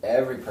almost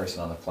every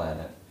person on the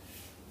planet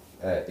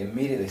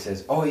immediately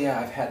says, oh yeah,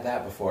 I've had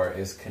that before,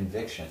 is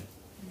conviction.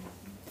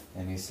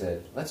 And he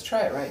said, let's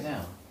try it right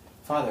now.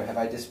 Father, have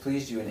I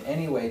displeased you in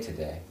any way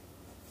today?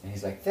 And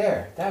he's like,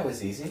 there, that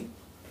was easy.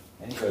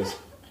 And he goes,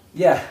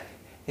 yeah.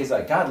 He's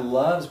like, God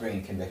loves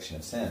bringing conviction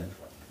of sin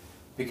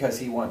because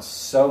he wants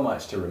so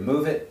much to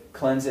remove it,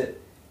 cleanse it,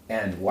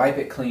 and wipe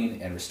it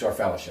clean and restore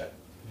fellowship.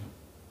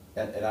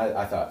 And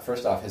I thought,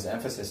 first off, his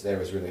emphasis there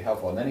was really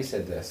helpful. And then he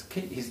said this.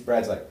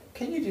 Brad's like,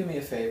 can you do me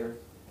a favor?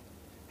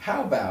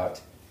 How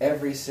about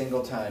every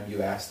single time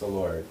you ask the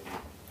Lord,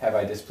 have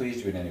I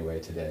displeased you in any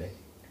way today?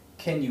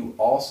 Can you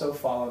also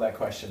follow that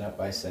question up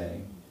by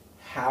saying,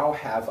 how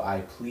have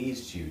I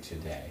pleased you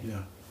today?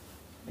 Yeah.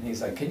 And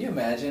he's like, can you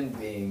imagine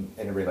being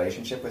in a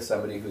relationship with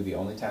somebody who the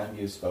only time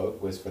you spoke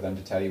was for them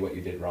to tell you what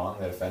you did wrong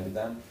that offended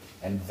them,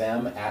 and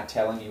them at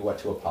telling you what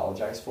to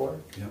apologize for?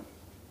 Yeah.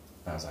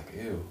 And I was like,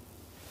 ew.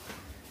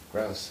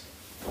 Gross.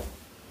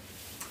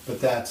 But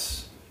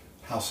that's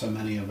how so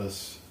many of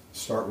us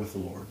start with the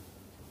Lord,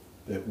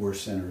 that we're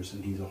sinners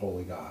and He's a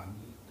holy God.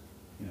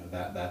 You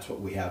know, that's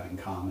what we have in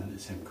common,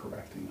 is Him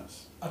correcting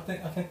us. I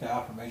think the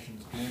affirmation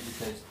is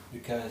good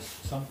because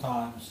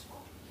sometimes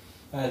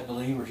as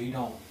believers you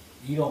don't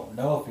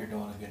know if you're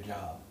doing a good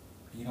job.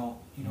 You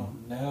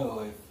don't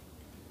know if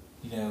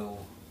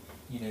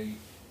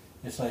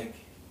it's like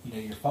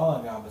you're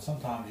following God, but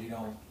sometimes you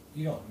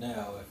don't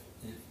know if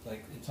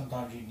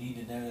sometimes you need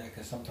to know that,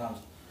 because sometimes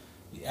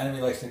the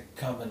enemy likes to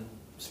come and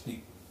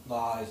speak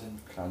lies and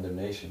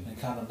Condemnation.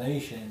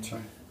 That's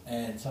right.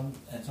 and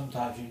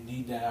sometimes you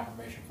need that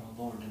affirmation from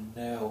the Lord to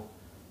know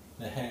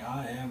that, hey,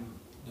 I am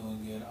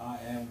doing good, I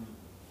am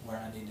where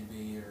I need to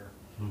be, or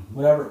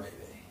whatever it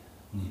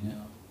may be,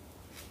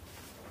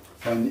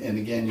 And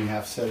again, you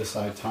have to set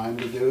aside time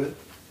to do it,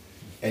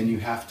 and you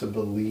have to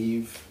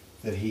believe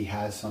that He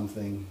has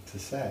something to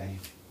say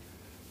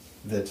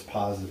that's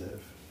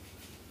positive.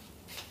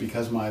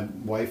 Because my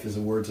wife is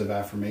a words of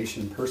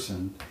affirmation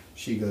person,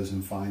 she goes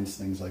and finds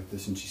things like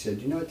this, and she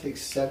said, it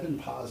takes 7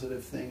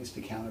 positive things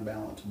to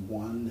counterbalance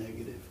 1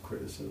 negative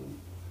criticism.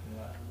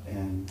 Yeah.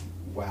 And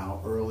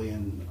wow, early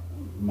in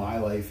my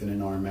life and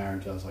in our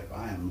marriage, I was like,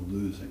 I am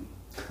losing.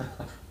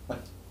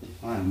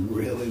 I am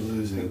really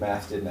losing. The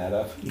math didn't add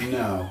up.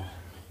 No.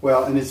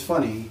 Well, and it's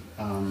funny,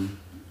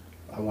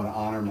 I want to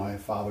honor my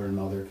father and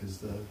mother because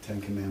the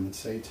 10 Commandments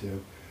say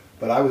to,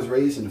 but I was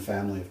raised in a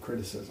family of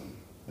criticism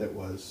that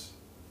was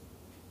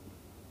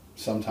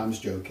sometimes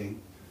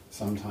joking,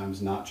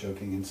 sometimes not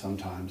joking, and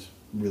sometimes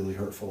really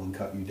hurtful and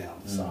cut you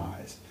down to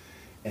size.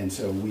 And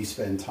so we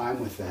spend time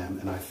with them,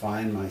 and I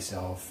find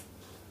myself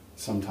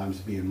sometimes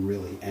being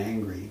really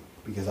angry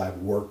because I've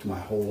worked my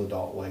whole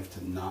adult life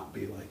to not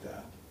be like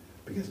that.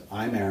 Because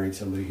I married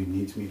somebody who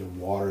needs me to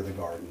water the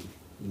garden,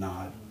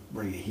 not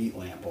bring a heat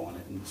lamp on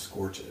it and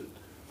scorch it.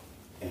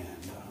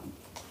 And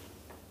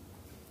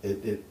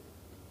it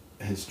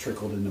has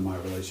trickled into my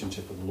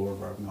relationship with the Lord,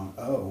 where I've gone,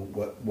 oh,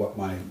 what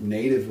my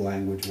native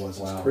language was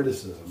is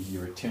criticism. You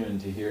were tuned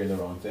to hearing the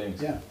wrong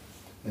things. Yeah.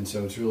 And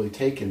so it's really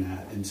taken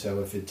that. And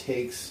so if it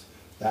takes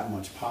that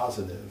much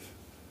positive,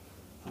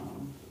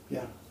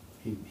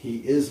 he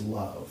is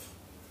love.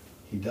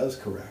 He does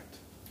correct.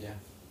 Yeah.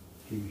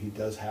 He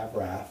does have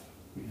wrath.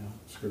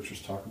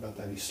 Scriptures talk about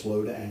that. He's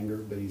slow to anger,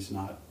 but he's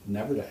not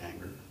never to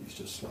anger. He's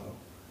just slow.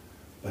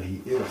 But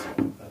he is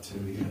love. That's who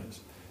he is.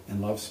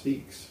 And love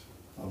speaks.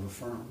 Love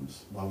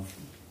affirms. Love,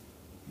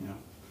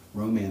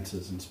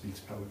 romances and speaks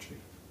poetry.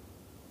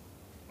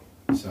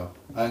 So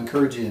I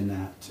encourage you in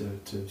that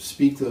to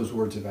speak those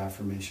words of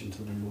affirmation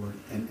to the Lord,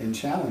 and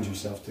challenge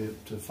yourself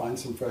to find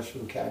some fresh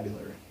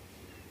vocabulary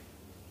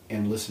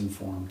and listen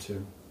for Him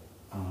too.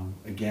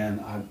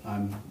 Again,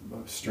 I'm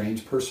a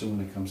strange person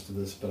when it comes to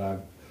this, but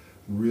I've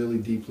really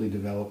deeply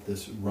developed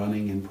this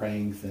running and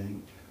praying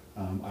thing.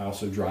 I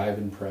also drive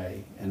and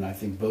pray, and I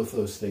think both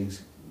those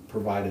things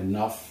provide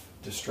enough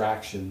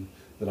distraction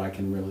that I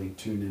can really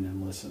tune in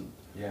and listen.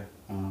 Yeah.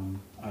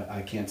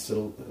 I can't sit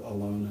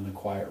alone in a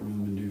quiet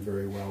room and do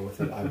very well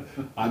with it.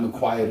 I'm a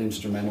quiet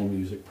instrumental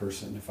music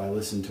person. If I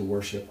listen to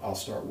worship, I'll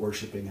start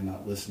worshiping and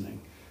not listening,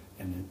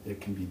 and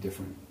it can be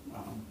different.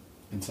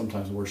 And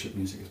sometimes worship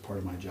music is part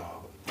of my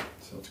job,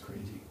 so it's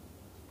crazy.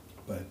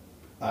 But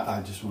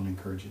I just want to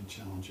encourage you and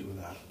challenge you with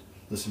that.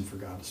 Listen for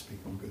God to speak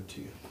on good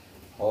to you.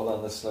 Hold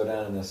on, let's slow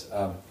down in this.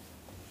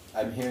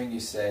 I'm hearing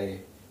you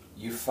say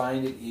you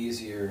find it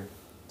easier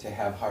to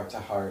have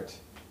heart-to-heart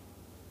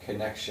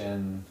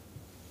connection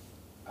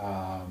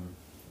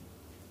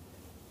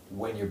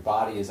when your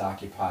body is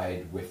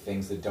occupied with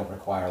things that don't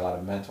require a lot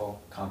of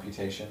mental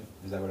computation.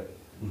 Is that what it...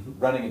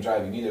 Running and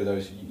driving, neither of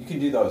those, you can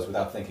do those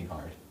without thinking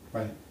hard.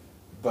 Right.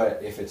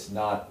 But if it's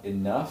not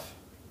enough,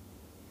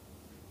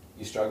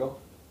 you struggle?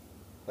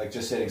 Like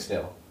just sitting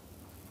still,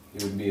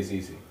 it wouldn't be as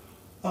easy.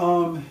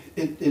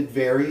 It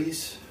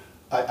varies.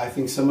 I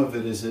think some of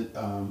it is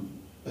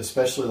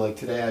especially like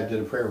today I did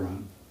a prayer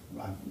run.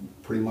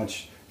 Pretty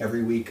much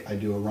every week I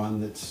do a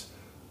run that's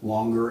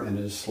longer and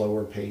at a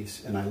slower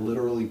pace, and I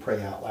literally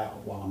pray out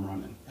loud while I'm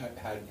running.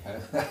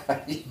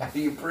 How do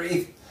you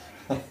breathe?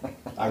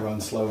 I run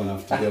slow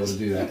enough to be able to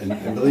do that.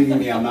 And believe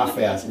me, I'm not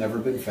fast. Never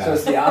been fast. So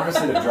it's the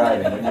opposite of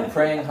driving. When you're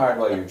praying hard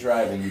while you're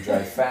driving, you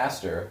drive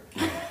faster.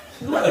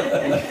 Slow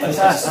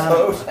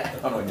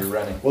down when you're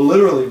running. Well,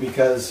 literally,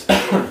 because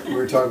we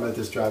were talking about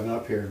this driving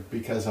up here,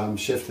 because I'm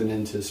shifting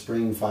into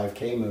spring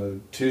 5K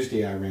mode.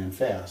 Tuesday I ran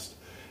fast.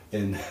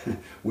 And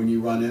when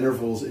you run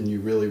intervals and you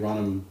really run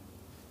them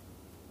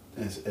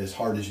as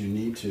hard as you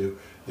need to,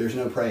 there's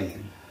no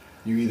praying.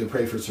 You either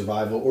pray for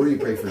survival or you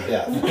pray for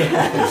death.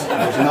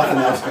 There's nothing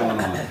else going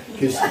on.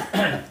 Because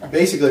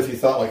basically, if you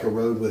thought like a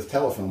road with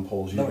telephone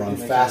poles, you Nobody run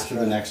makes fast it to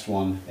the right. next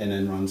one, and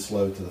then run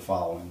slow to the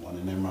following one,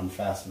 and then run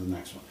fast to the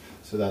next one.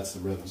 So that's the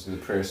rhythm. So the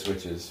prayer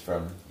switches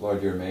from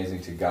 "Lord, you're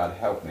amazing" to "God,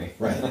 help me."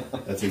 Right.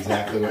 That's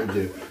exactly what we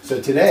do.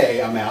 So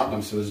today I'm out and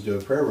I'm supposed to do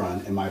a prayer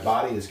run, and my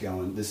body is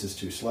going, this is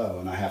too slow,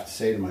 and I have to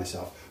say to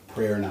myself,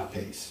 prayer, not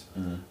pace.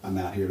 I'm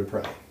out here to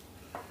pray.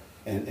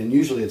 And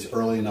usually it's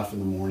early enough in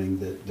the morning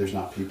that there's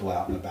not people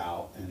out and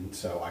about, and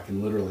so I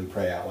can literally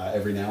pray out loud.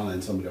 Every now and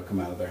then somebody will come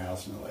out of their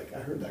house and they're like, I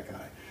heard that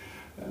guy.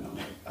 And I'm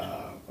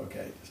like,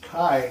 okay.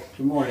 Hi,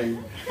 good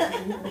morning.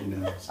 You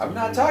know, I'm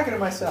not talking to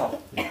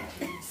myself.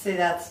 See,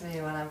 that's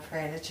me when I'm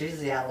praying. It's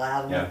usually out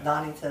loud. And Yeah.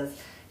 Donnie says,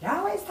 "You're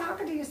always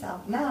talking to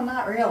yourself." No,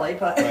 not really,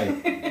 but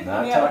Right.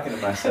 Not Yeah. talking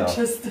to myself.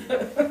 just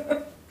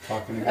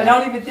Talking to I God.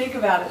 don't even think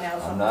about it now.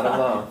 I'm Sometimes. not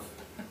alone.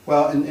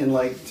 Well, and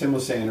like Tim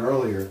was saying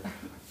earlier,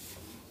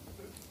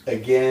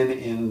 again,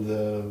 in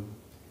the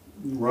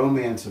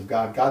romance of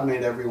God, God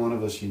made every one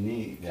of us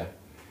unique. Yeah.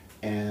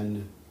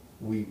 And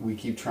we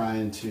keep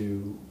trying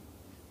to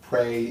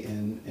pray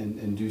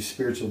and do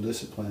spiritual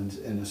disciplines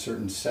in a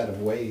certain set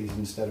of ways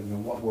instead of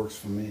going, what works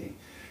for me?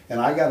 And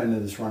I got into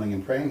this running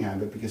and praying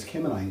habit because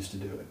Kim and I used to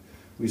do it.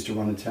 We used to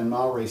run a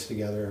 10-mile race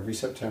together every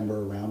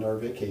September around our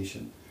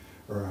vacation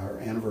or our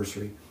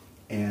anniversary.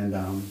 And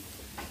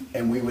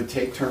we would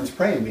take turns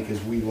praying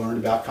because we learned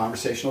about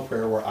conversational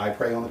prayer where I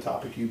pray on the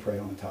topic, you pray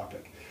on the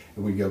topic.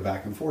 And we'd go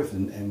back and forth.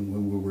 And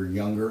when we were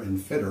younger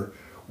and fitter,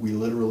 we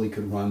literally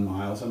could run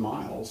miles and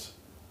miles.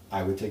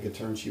 I would take a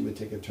turn, she would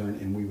take a turn,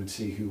 and we would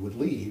see who would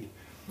lead.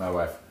 My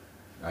wife,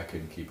 I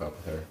couldn't keep up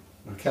with her.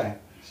 Okay.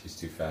 She's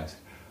too fast.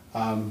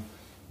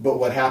 But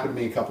what happened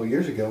to me a couple of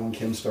years ago when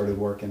Kim started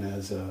working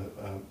as a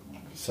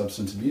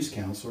substance abuse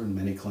counselor, and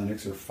many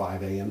clinics are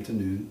 5 a.m. to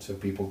noon, so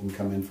people can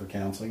come in for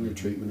counseling or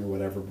treatment or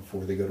whatever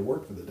before they go to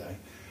work for the day.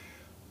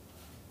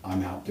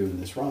 I'm out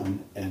doing this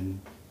run, and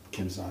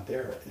Kim's not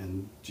there,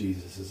 and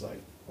Jesus is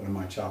like, what am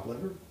I, chopped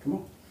liver? Come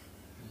on.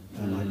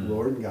 And I'm like,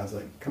 Lord, and God's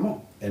like, come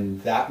on.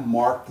 And that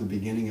marked the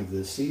beginning of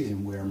this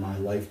season where my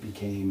life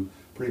became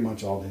pretty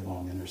much all day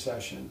long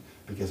intercession,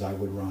 because I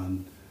would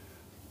run,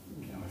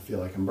 I feel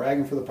like I'm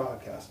bragging for the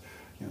podcast,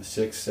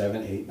 6,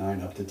 7, 8,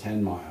 9, up to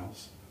 10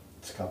 miles.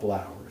 It's a couple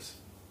hours.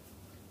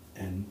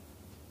 And,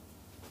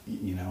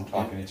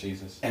 Talking to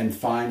Jesus. and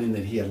finding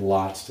that he had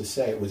lots to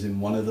say. It was in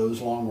one of those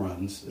long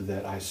runs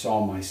that I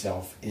saw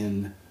myself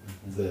in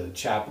the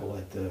chapel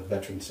at the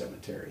Veterans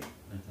Cemetery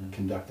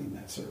conducting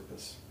that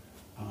service.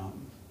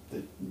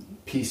 The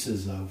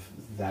pieces of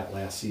that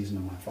last season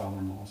of my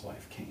father-in-law's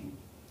life came.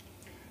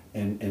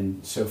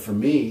 And so for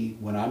me,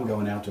 when I'm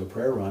going out to a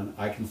prayer run,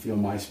 I can feel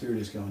my spirit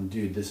is going,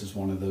 dude, this is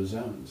one of those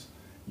zones.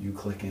 You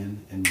click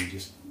in and you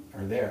just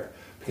are there.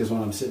 Because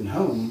when I'm sitting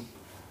home,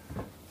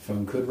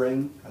 phone could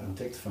ring, I don't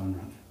take the phone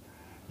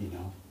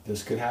running.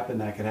 This could happen,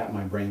 that could happen,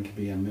 my brain could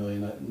be a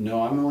million.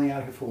 No, I'm only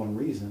out here for one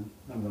reason.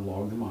 I'm going to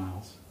log the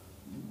miles.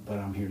 But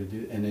I'm here to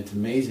do it. And it's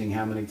amazing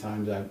how many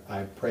times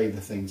I pray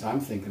the things I'm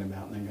thinking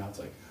about, and then God's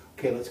like,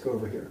 okay, let's go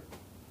over here.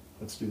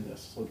 Let's do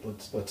this.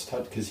 Let's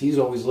touch, because he's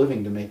always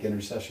living to make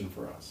intercession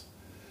for us.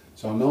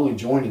 So I'm only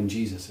joining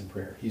Jesus in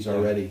prayer. He's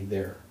already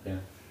there. Yeah.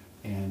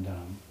 And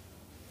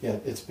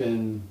it's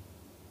been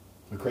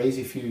a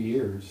crazy few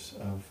years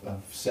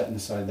of setting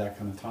aside that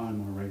kind of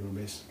time on a regular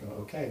basis. Go,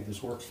 okay,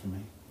 this works for me.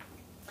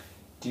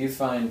 Do you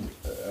find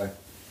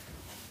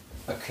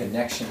a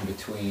connection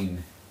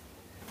between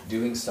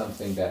doing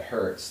something that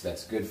hurts,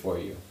 that's good for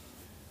you?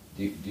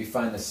 Do you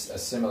find a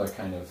similar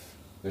kind of,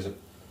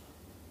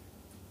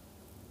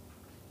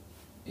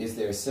 is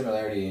there a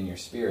similarity in your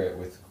spirit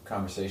with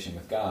conversation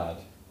with God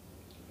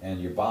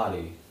and your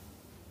body,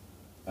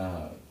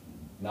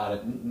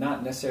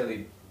 not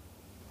necessarily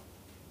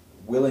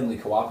willingly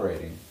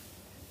cooperating?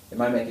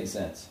 Am I making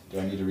sense? Do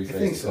I need to rephrase I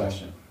think the so.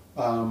 question?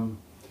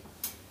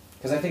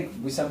 Because I think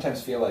we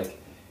sometimes feel like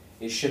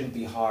it shouldn't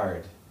be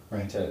hard.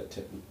 Right.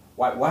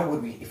 Why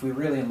would we, if we're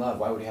really in love,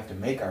 why would we have to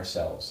make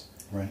ourselves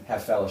Right.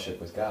 have fellowship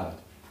with God?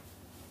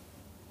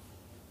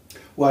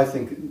 Well, I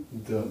think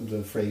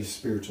the phrase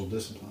spiritual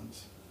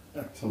disciplines,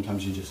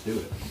 sometimes you just do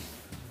it.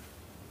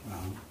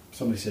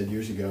 Somebody said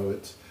years ago,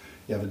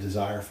 you have a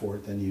desire for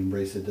it, then you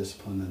embrace the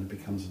discipline, then it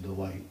becomes a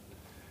delight.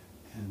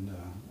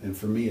 And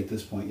for me at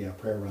this point,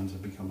 prayer runs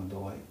have become a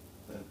delight.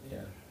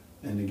 Yeah.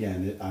 And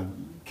again,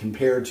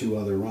 compared to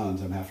other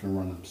runs, I'm having to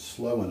run them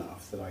slow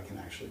enough that I can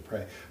actually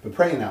pray. But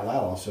praying out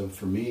loud also,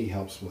 for me,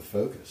 helps with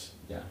focus.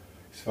 Yeah.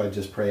 So if I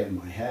just pray it in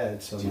my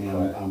head, suddenly Too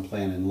quiet. I'm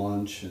planning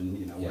lunch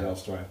and, what Yeah.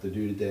 else do I have to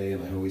do today?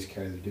 And I Yeah. always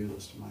carry the do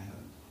list in my head.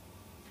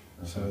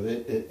 Uh-huh. So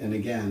and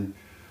again,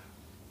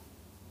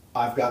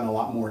 I've gotten a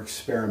lot more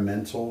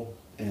experimental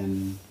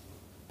in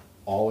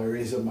all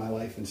areas of my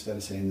life instead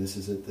of saying, this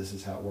is it, this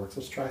is how it works.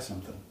 Let's try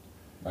something.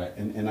 Right.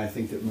 And I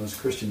think that most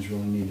Christians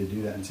really need to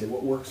do that and say,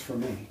 what works for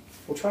me?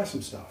 Well, try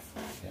some stuff.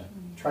 Yeah.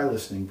 Try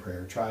listening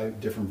prayer. Try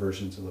different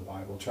versions of the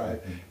Bible. Try,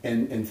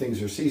 Mhm. and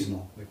things are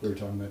seasonal. Like we were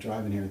talking about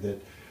driving here,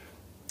 that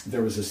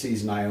there was a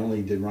season I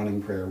only did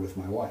running prayer with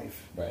my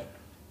wife. Right.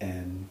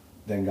 And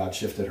then God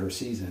shifted her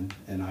season,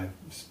 and I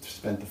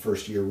spent the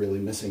first year really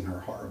missing her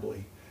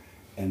horribly.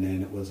 And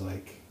then it was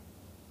like,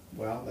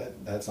 well,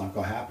 that's not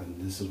going to happen.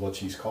 This is what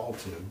she's called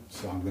to,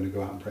 so I'm going to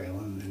go out and pray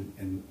alone.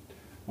 And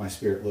my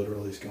spirit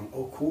literally is going,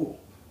 oh, cool.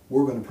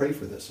 We're going to pray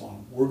for this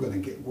song. We're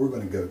going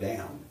to go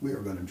down. We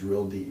are going to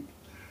drill deep.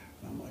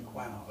 And I'm like,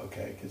 wow,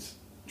 okay, because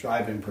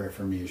drive-in prayer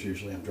for me is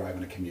usually I'm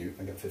driving a commute.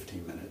 I got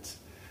 15 minutes.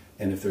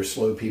 And if there's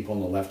slow people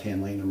in the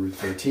left-hand lane of Route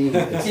 13,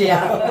 it's...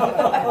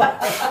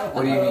 Yeah.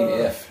 What do you mean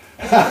if?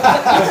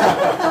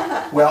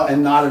 Well,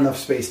 and not enough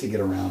space to get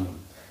around them.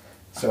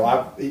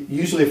 So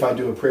usually if I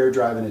do a prayer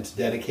drive and it's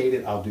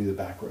dedicated, I'll do the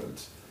back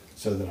roads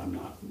so that I'm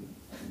not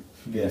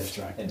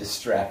distracted. And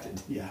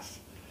distracted. Yes.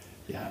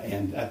 Yeah,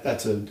 and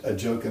that's a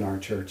joke in our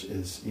church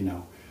is,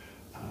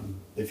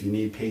 if you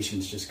need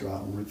patience, just go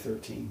out on Route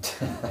 13.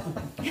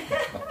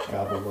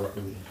 God will work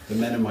with you. The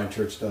men in my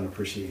church don't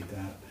appreciate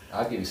that.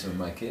 I'll give you some of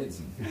my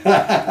kids and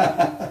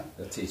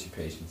they'll teach you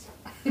patience.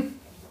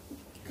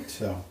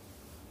 So,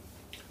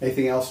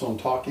 anything else on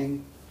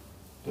talking?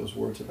 Those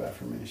words of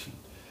affirmation.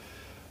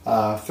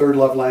 Third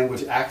love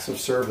language, acts of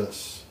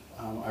service.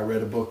 I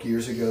read a book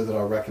years ago that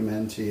I'll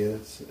recommend to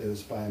you. It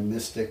was by a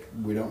mystic.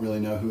 We don't really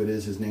know who it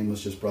is. His name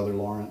was just Brother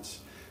Lawrence,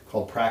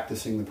 called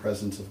Practicing the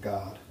Presence of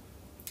God.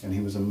 And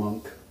he was a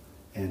monk,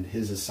 and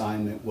his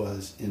assignment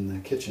was in the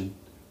kitchen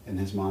in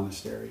his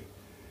monastery.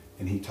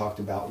 And he talked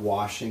about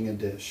washing a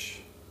dish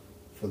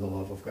for the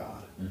love of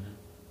God. Mm-hmm.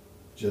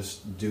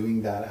 Just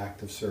doing that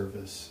act of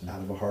service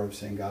out of a heart of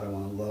saying, God, I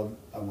want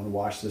to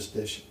wash this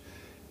dish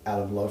out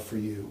of love for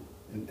you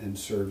and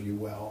serve you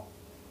well.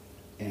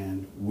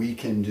 And we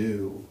can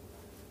do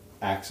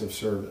acts of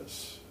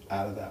service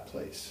out of that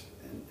place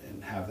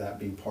and have that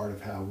be part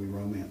of how we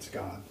romance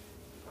God.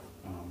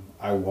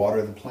 I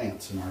water the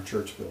plants in our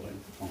church building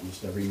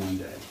almost every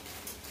Monday.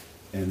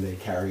 And they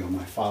carry on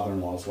my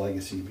father-in-law's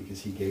legacy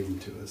because he gave them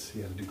to us.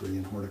 He had a degree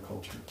in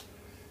horticulture.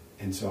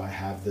 And so I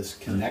have this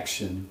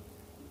connection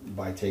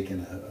by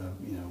taking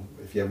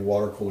if you have a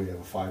water cooler, you have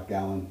a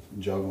 5-gallon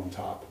jug on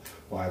top.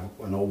 Well, I have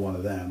an old one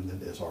of them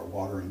that is our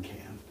watering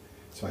can.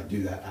 So I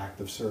do that act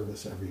of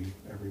service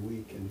every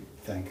week and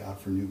thank God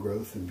for new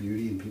growth and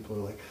beauty. And people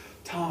are like,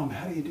 Tom,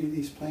 how do you do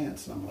these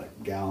plants? And I'm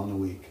like, gallon a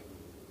week.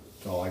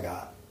 That's all I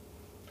got.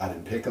 I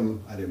didn't pick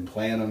them. I didn't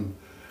plant them.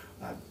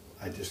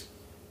 I just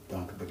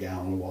dunk up a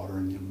gallon of water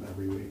in them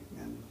every week,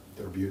 and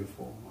they're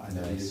beautiful. I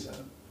never do that.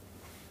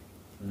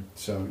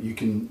 So you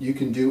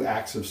can do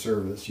acts of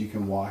service. You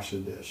can wash a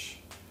dish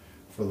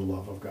for the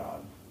love of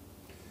God.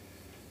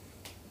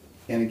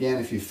 And again,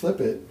 if you flip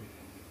it,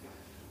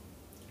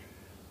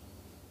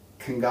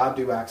 can God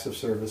do acts of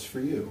service for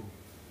you?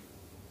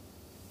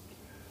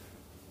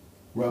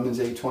 Romans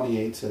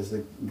 8:28 says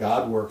that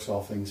God works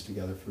all things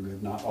together for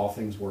good. Not all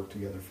things work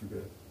together for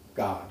good.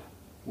 God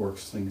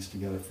works things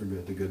together for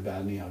good, the good,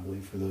 bad, and the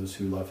ugly, for those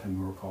who love him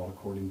who are called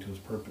according to his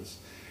purpose.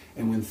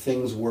 And when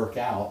things work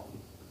out,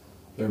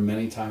 there are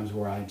many times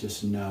where I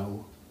just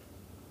know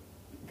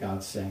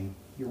God's saying,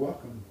 you're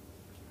welcome.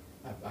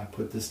 I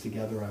put this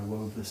together, I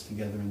wove this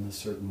together in this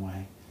certain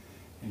way.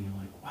 And you're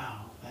like,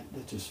 wow,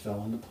 that just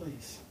fell into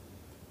place.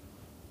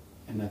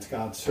 And that's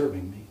God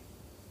serving me.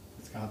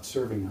 It's God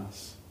serving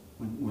us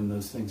when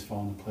those things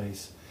fall into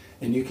place.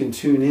 And you can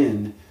tune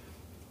in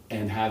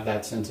and have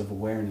that sense of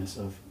awareness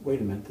of, wait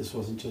a minute, this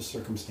wasn't just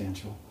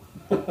circumstantial.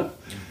 That's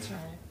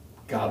right.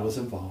 God was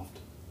involved,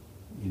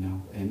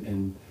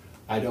 and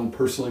I don't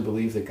personally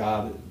believe that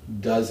God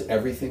does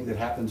everything that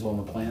happens on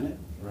the planet.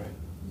 Right.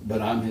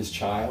 But I'm his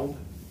child,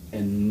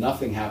 and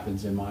nothing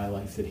happens in my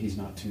life that he's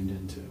not tuned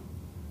into.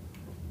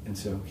 And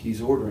so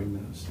he's ordering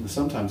those. And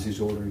sometimes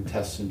he's ordering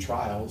tests and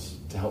trials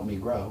to help me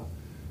grow,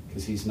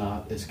 because he's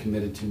not as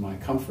committed to my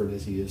comfort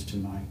as he is to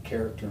my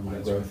character and my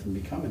growth and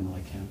becoming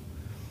like him.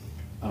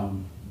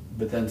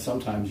 But then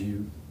sometimes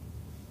you,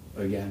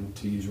 again,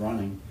 to use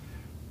running,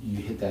 you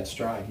hit that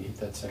stride, you hit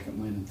that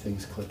second wind, and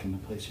things click into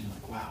place. And you're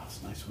like, wow,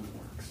 it's nice when it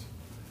works.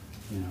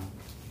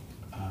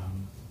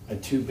 I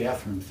had 2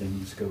 bathroom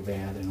things go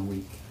bad in a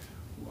week.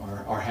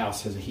 Our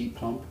house has a heat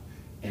pump,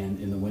 and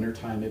in the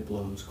wintertime it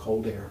blows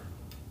cold air.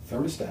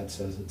 Thermostat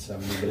says it's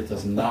 70, but it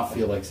does not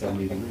feel like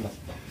 70 degrees.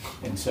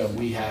 And so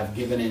we have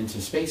given in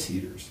to space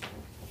heaters,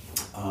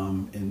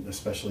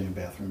 especially in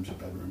bathrooms or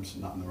bedrooms,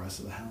 not in the rest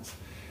of the house.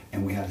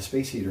 And we had a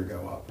space heater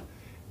go up.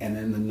 And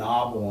then the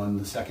knob on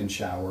the second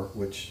shower,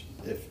 which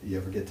if you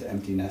ever get to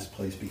empty nest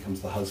place, becomes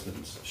the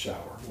husband's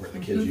shower, where the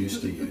kids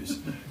used to use,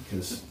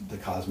 because the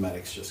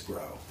cosmetics just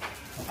grow.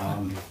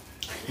 And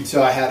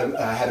so I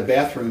had a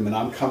bathroom, and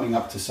I'm coming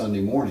up to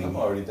Sunday morning. I'm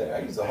already there.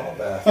 I use the hall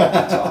bath. What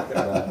are you talking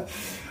about?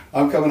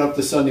 I'm coming up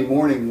to Sunday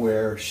morning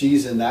where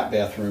she's in that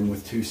bathroom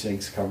with 2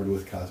 sinks covered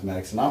with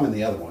cosmetics, and I'm in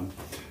the other one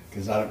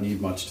because I don't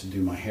need much to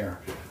do my hair.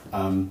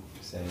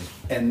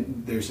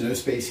 And there's no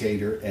space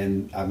heater,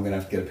 and I'm going to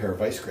have to get a pair of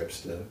vice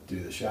grips to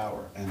do the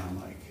shower. And I'm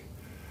like,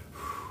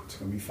 it's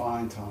going to be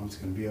fine, Tom. It's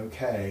going to be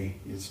okay.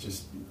 It's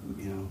just,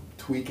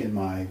 tweaking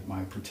my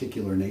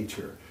particular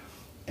nature.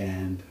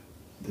 And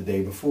the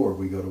day before,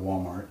 we go to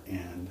Walmart,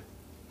 and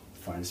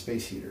find a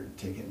space heater,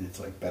 take it, and it's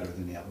like better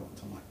than the other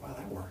ones. I'm like, wow,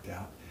 that worked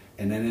out.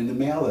 And then in the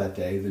mail that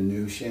day, the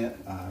new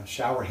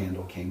shower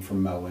handle came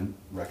from Moen.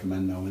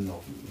 Recommend Moen;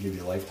 they'll give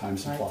you a lifetime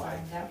supply.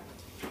 Yep.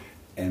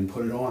 And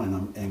put it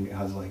on, and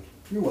I was like,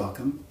 you're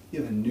welcome.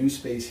 You have a new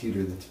space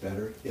heater that's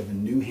better. You have a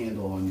new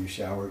handle on your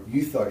shower.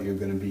 You thought you were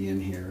going to be in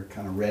here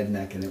kind of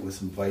rednecking it with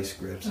some vice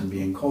grips and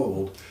being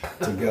cold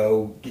to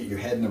go get your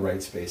head in the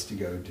right space to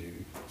go do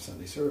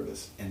Sunday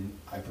service. And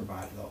I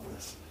provided all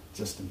this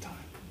just in time.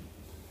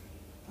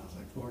 I was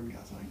like, Lord, and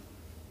God's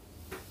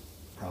like,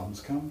 problems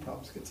come,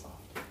 problems get solved.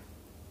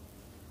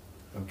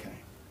 Okay.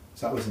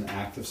 So that was an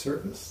act of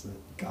service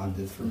that God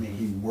did for me.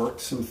 He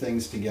worked some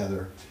things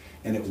together,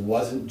 and it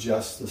wasn't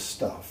just the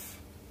stuff.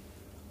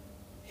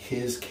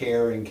 His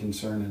care and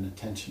concern and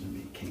attention to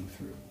me came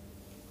through.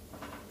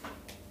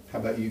 How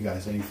about you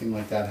guys? Anything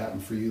like that happen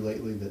for you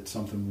lately, that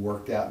something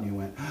worked out and you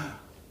went, ah,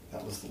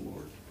 that was the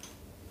Lord?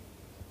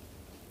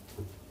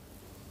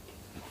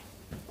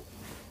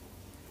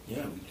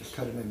 Yeah, we just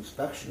had an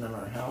inspection in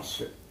our house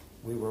that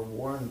we were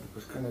warned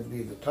was going to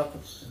be the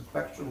toughest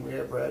inspection we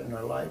ever had in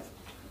our life.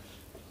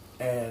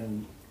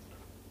 And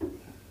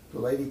the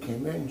lady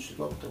came in, she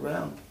looked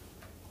around.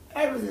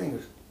 Everything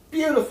was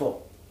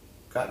beautiful.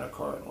 Got in a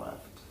car and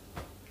left.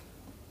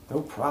 No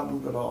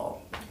problems at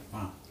all.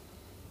 Wow.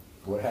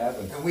 What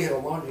happened? And we had a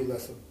laundry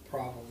list of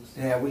problems.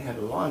 Yeah, we had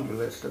a laundry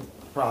list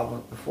of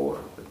problems before,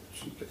 but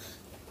she just,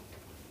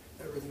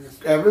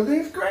 Everything's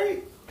everything's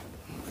great.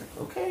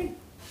 Okay.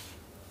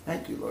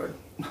 Thank you, Lord.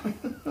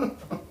 Well,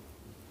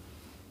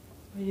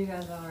 you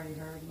guys already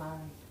heard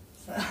mine.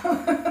 So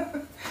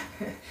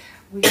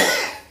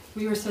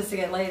we were supposed to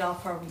get laid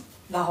off from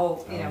the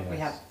whole, you know, we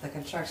have the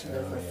construction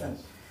business, and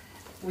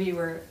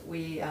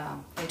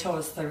they told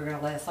us they were going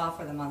to lay us off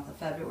for the month of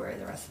February,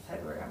 the rest of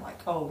February. I'm like,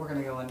 oh, we're going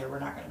to go under. We're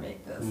not going to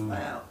make this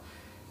out.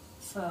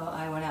 So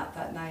I went out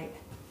that night.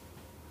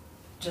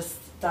 Just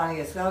Donnie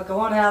goes, no, go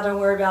on out. Don't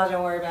worry about it.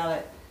 Don't worry about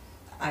it.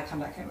 I come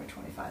back home with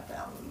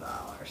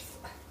 $25,000.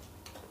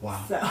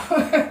 Wow. So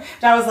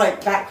that was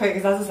like that quick,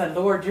 because I just said,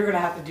 Lord, you're going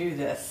to have to do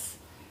this,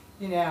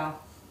 you know.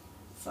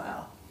 So,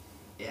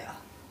 yeah.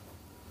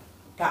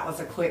 That was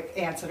a quick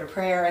answer to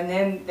prayer. And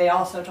then they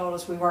also told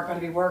us we weren't going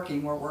to be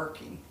working. We're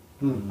working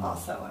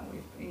also.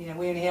 And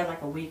we only had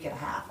like a week and a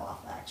half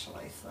off,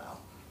 actually. So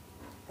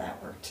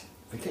that worked.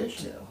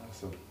 Vacation. Too.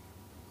 Awesome.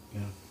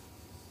 Yeah.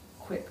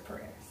 Quick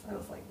prayers. I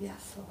was like,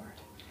 yes, Lord.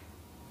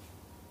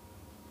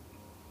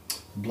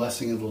 The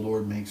blessing of the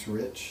Lord makes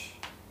rich,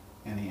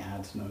 and he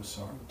adds no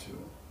sorrow to it.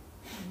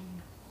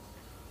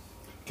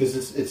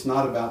 Because it's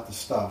not about the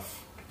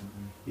stuff.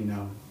 You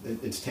know,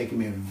 it's taken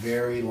me a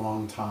very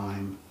long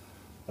time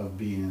of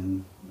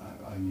being,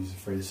 I use the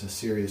phrase, a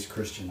serious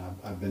Christian.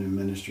 I've been in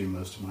ministry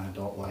most of my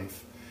adult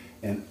life.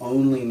 And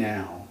only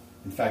now,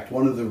 in fact,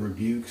 one of the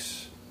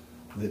rebukes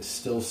that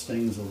still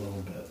stings a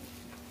little bit,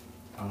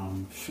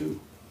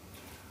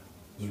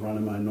 was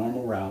running my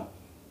normal route,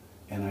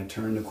 and I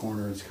turned the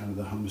corner. It's kind of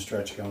the home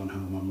stretch going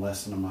home. I'm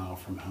less than a mile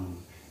from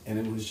home. And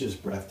it was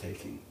just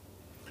breathtaking.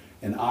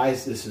 And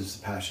eyes, this is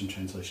the Passion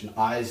Translation,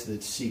 eyes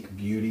that seek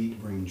beauty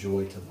bring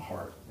joy to the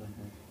heart.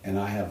 And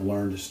I have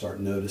learned to start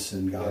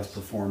noticing God's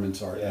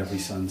performance art every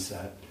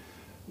sunset.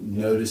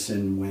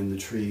 Noticing when the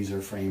trees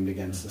are framed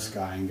against the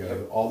sky and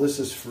go, all this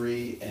is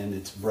free and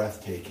it's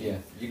breathtaking. Yeah,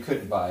 you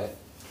couldn't buy it.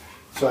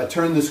 So I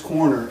turn this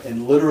corner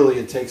and literally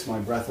it takes my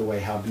breath away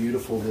how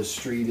beautiful this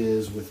street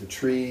is with the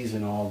trees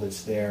and all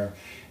that's there.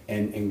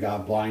 And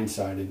God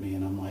blindsided me,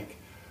 and I'm like,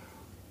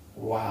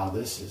 wow,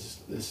 this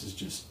is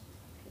just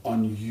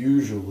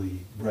unusually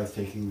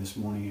breathtaking this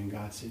morning. And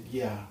God said,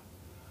 yeah,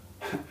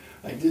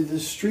 I did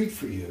this street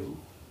for you,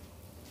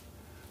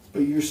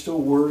 but you're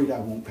still worried I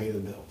won't pay the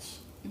bills.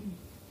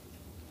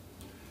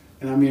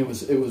 And I mean, it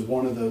was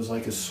one of those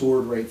like a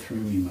sword right through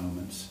me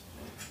moments.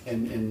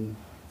 And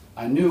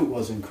I knew it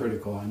wasn't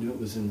critical. I knew it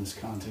was in this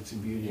context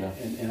of beauty. Yeah.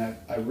 And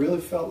I really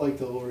felt like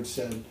the Lord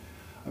said,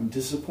 I'm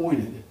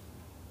disappointed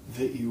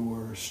that you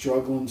were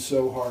struggling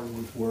so hard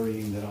with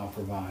worrying that I'll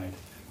provide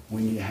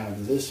when you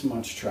have this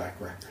much track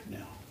record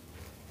now.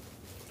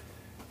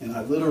 And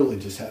I literally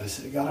just had to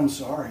say, God, I'm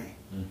sorry.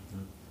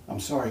 I'm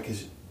sorry,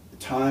 because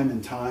time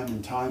and time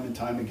and time and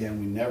time again,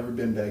 we've never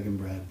been begging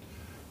bread.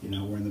 You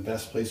know, we're in the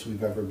best place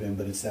we've ever been,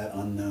 but it's that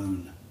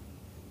unknown.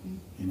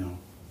 You know,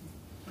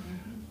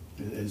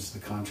 is the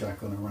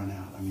contract going to run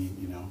out? I mean,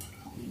 you know,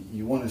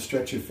 you want to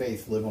stretch your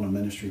faith, live on a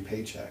ministry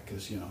paycheck,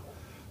 because, you know,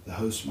 the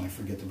host might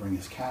forget to bring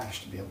his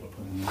cash to be able to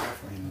put in the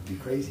offering. It would be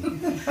crazy.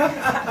 Because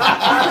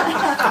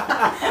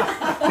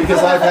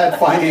I've had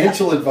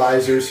financial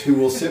advisors who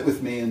will sit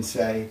with me and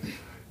say,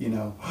 you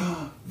know,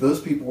 those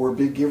people were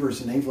big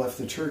givers and they've left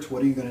the church.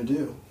 What are you going to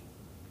do?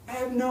 I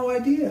have no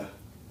idea.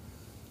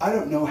 I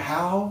don't know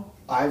how.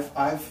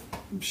 I've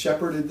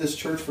shepherded this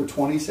church for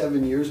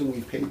 27 years and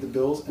we've paid the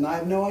bills, and I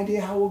have no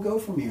idea how we'll go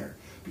from here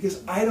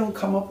because I don't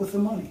come up with the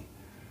money.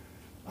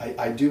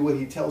 I do what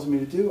he tells me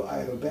to do.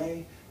 I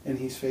obey, and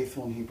he's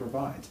faithful and he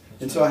provides.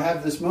 And so I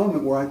have this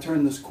moment where I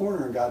turn this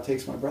corner and God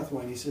takes my breath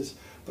away and he says,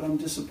 but I'm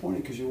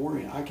disappointed because you're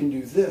worrying. I can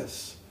do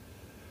this.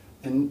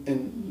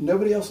 And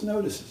nobody else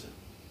notices it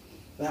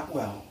that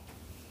well.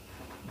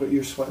 But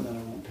you're sweating that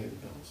I won't pay the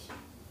bills.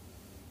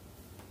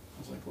 I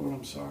was like, Lord,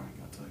 I'm sorry.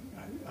 God's like,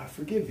 I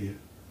forgive you.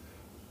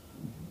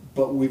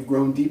 But we've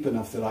grown deep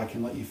enough that I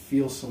can let you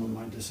feel some of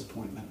my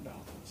disappointment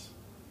about this.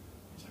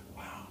 I was like,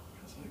 wow.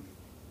 I was like,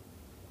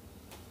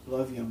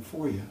 love you, I'm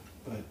for you,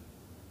 but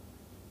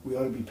we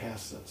ought to be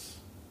past this.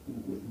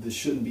 This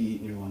shouldn't be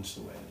eating your lunch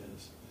the way it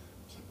is.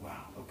 I was like,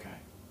 wow, okay.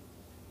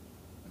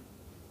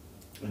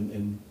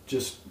 And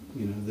just,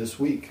 this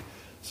week,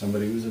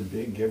 somebody who's a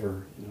big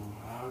giver,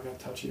 I got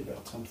touchy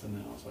about something,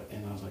 and I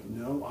was like,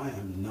 no,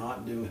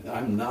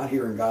 I'm not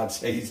hearing God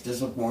say he's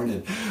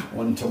disappointed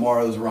when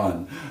tomorrow's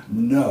run.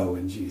 No,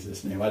 in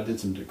Jesus' name. I did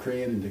some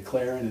decreeing and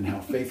declaring and how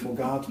faithful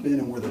God's been,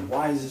 and we're the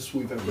wisest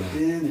we've ever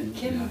been. And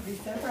Kim would be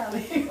so proud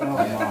of you. oh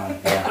my,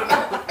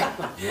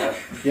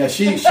 yeah,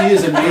 she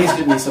is amazed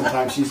at me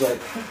sometimes. She's like,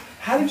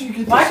 how did you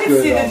get this I can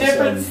good see all the of a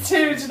sudden? difference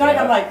too. Tonight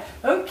Yeah. I'm like,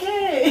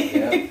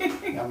 okay.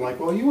 Yeah. I'm like,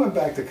 well, you went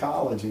back to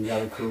college and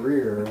got a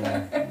career, and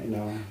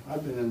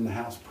I've been in the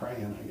house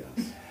praying,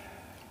 I guess,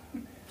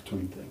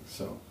 between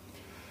things.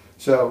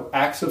 So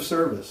acts of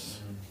service.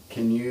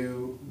 Can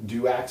you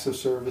do acts of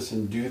service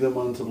and do them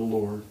unto the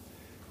Lord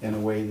in a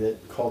way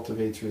that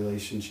cultivates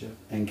relationship?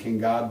 And can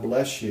God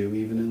bless you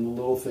even in the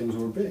little things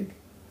or big,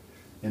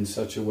 in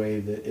such a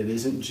way that it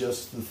isn't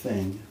just the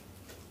thing,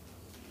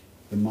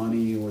 the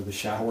money or the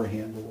shower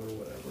handle or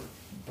whatever,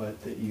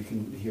 but that you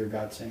can hear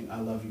God saying,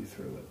 I love you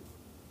through it.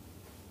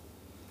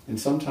 And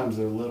sometimes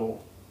they're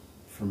little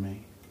for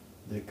me,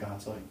 that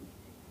God's like,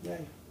 yeah,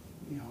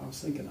 I was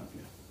thinking of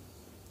you.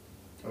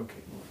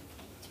 Okay, Lord,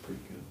 that's pretty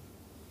good.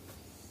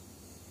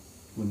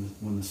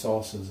 When the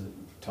salsas at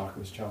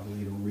Tacos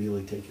Chavalito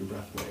really take your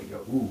breath away, you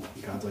go, ooh,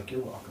 God's like,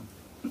 you're welcome.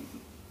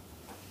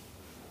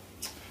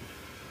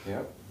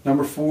 Yep.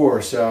 Number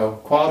 4, so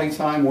quality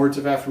time, words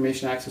of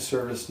affirmation, acts of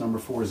service. Number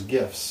 4 is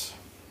gifts.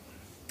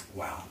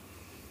 Wow.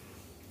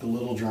 The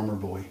little drummer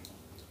boy.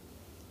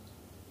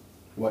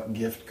 What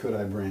gift could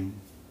I bring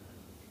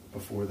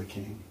before the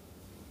king?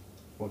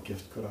 What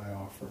gift could I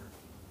offer?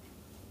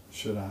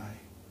 Should I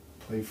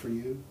play for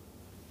you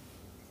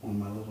on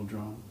my little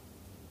drum?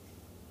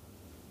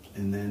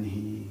 And then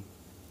he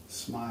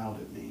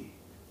smiled at me,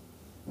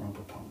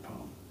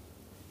 rumpa-pum-pum,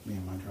 me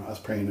and my drum. I was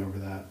praying over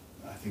that,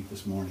 I think,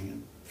 this morning,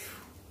 and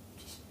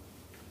just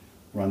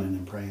running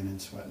and praying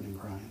and sweating and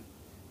crying.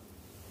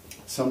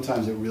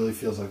 Sometimes it really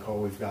feels like all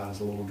we've got is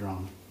a little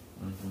drum.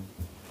 Mm-hmm.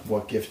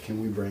 What gift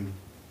can we bring?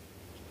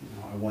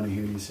 I want to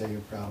hear you say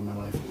you're proud of my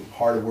life.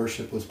 Heart of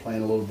Worship was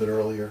playing a little bit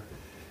earlier.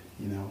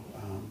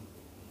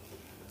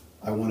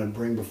 I want to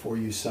bring before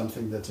you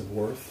something that's of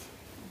worth,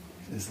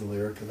 is the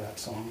lyric of that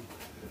song.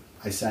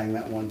 I sang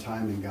that one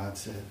time and God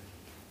said,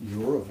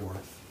 you're of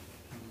worth.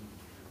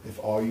 If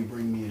all you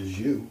bring me is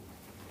you,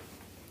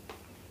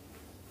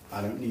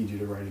 I don't need you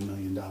to write $1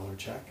 million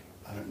check.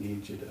 I don't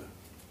need you to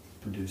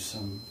produce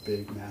some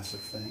big,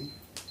 massive thing.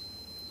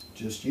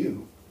 Just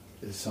you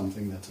is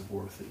something that's of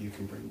worth that you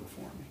can bring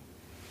before me.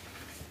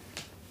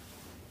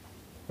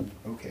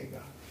 Okay,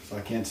 God. So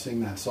I can't sing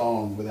that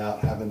song without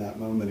having that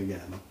moment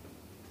again,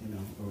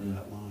 over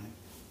that line.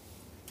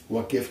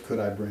 What gift could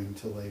I bring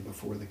to lay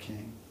before the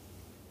king?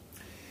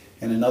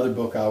 And another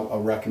book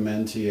I'll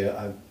recommend to you.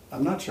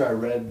 I'm not sure I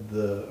read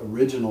the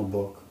original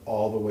book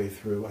all the way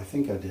through. I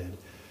think I did.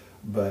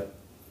 But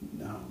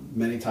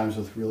many times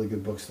with really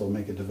good books, they'll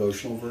make a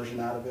devotional version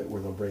out of it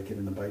where they'll break it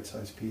into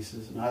bite-sized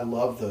pieces. And I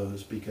love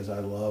those because I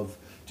love,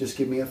 just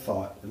give me a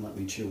thought and let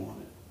me chew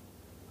on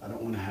it. I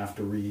don't want to have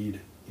to read,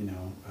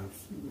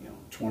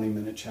 a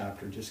 20-minute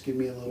chapter. Just give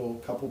me a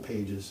little couple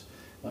pages.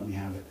 Let me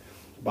have it.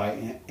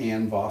 By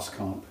Ann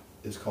Voskamp.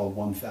 It's called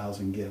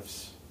 1,000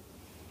 Gifts.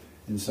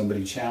 And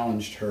somebody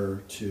challenged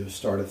her to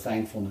start a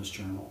thankfulness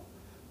journal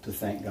to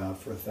thank God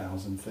for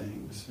 1,000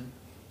 things.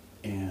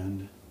 Mm-hmm.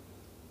 And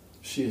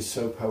she is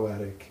so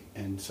poetic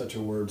and such a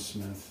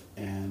wordsmith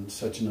and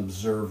such an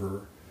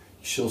observer.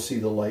 She'll see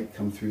the light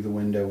come through the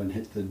window and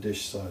hit the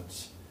dish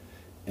suds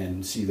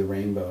and see the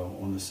rainbow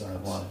on the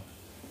suds. Wow.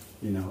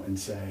 And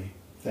say,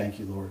 thank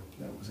you, Lord.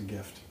 That was a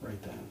gift right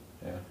then.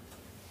 Yeah.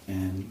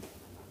 And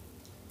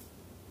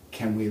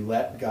can we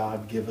let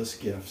God give us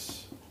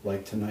gifts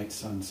like tonight's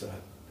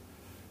sunset,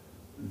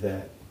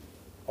 that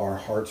our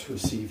hearts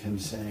receive him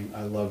saying,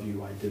 I love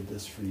you, I did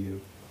this for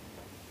you.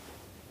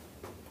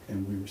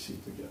 And we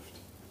receive the gift.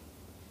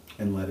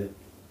 And let it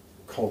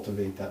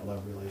cultivate that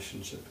love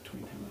relationship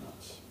between him and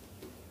us.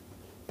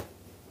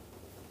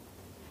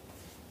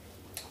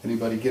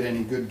 Anybody get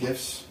any good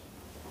gifts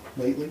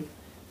lately?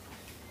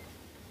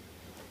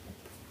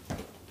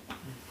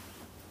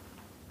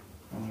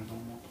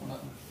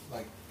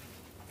 Like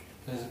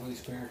physically,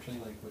 spiritually,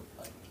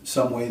 like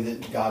Some way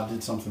that God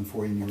did something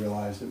for you and you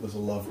realized it was a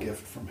love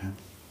gift from him.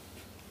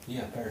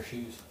 yeah, a pair of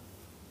shoes.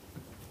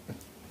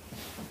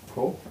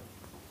 Cool.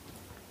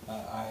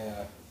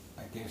 I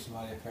gave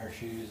somebody a pair of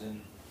shoes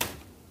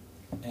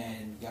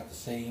and got the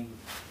same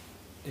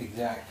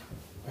exact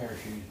pair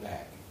of shoes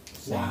back.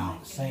 Wow.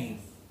 Same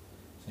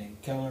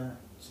color,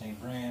 same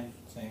brand,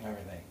 same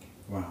everything.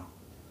 Wow.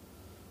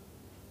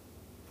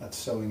 That's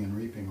sowing and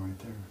reaping right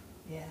there.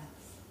 Yes.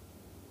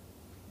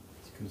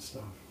 It's good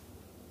stuff.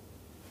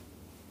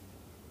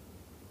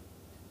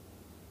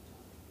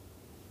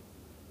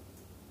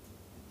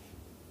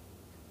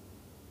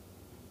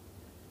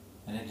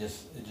 And it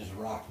just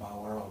rocked my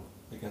world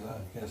because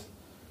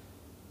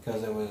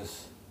it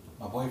was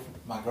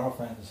my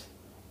girlfriend's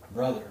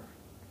brother,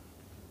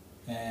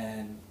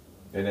 and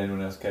Did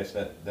anyone else catch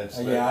that?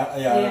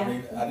 yeah. I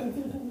mean, I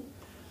didn't.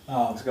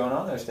 What's going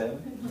on there, Stanley?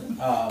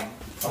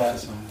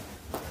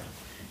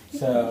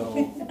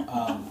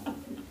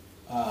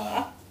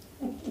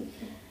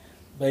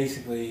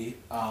 Basically,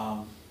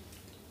 I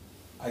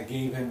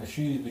gave him the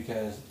shoes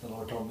because the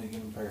Lord told me to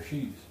give him a pair of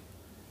shoes.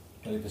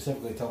 But he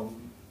specifically told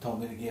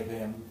me to give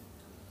him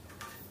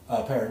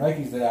a pair of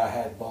Nikes that I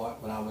had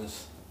bought when I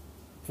was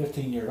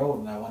 15 years old,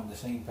 and I wanted the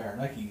same pair of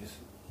Nikes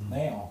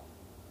now.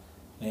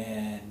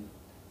 And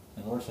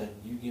the Lord said,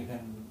 "You give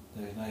him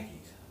those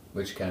Nikes."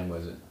 Which kind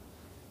was it?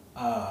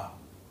 I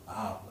don't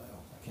know.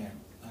 I can't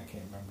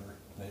remember.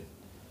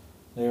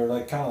 They were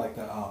like kind of like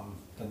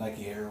the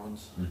Nike Air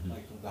ones,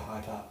 like the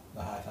high top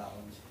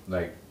ones.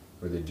 Like,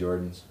 were they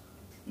Jordans?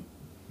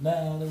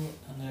 No,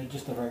 they're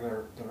just the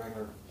regular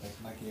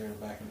like Nike Air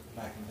back in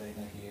the day,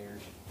 Nike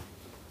Airs.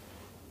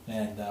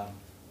 And the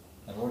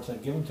Lord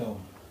said, "Give them to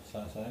him." So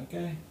I said,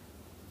 "Okay."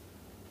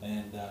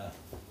 And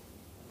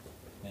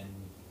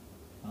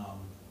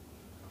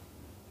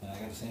I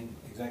got the same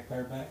exact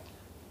pair back,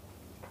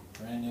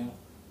 brand new,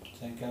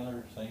 same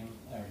color, same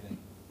everything.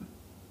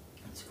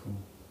 That's cool.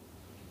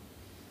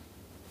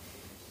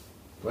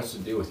 What's the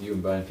deal with you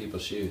and buying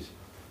people's shoes?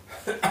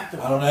 I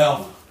don't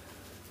know.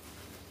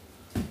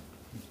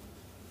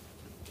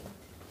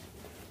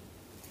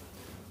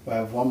 Well, I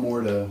have one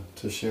more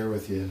to share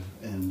with you,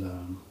 and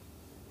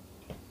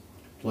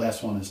the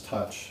last one is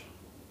touch.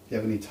 Do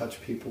you have any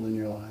touch people in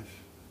your life?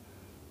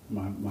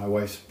 My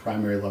wife's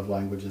primary love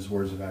language is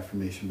words of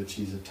affirmation, but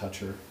she's a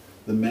toucher.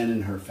 The men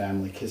in her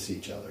family kiss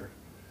each other,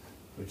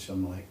 which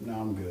I'm like, no,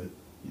 I'm good.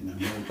 You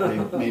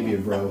know, maybe a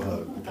bro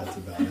hug, but that's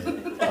about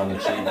it. On the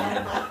cheek.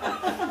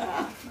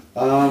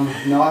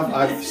 No,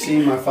 I've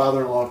seen my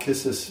father-in-law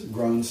kiss his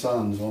grown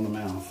sons on the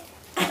mouth.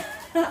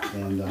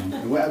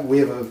 And we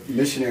have a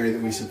missionary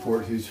that we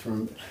support who's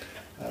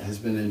has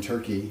been in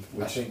Turkey.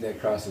 I think that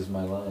crosses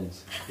my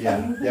lines.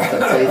 Yeah, you have to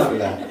have faith for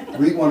that.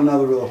 Greet one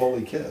another with a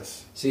holy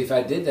kiss. See, if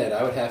I did that,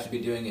 I would have to be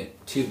doing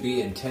it to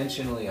be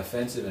intentionally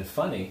offensive and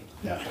funny,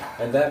 Yeah,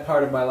 and that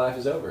part of my life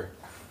is over.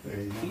 there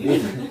you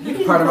go.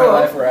 The part of my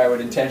life where I would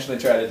intentionally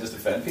try to just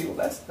offend people,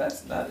 that's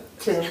not it.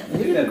 Tim,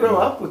 you didn't grow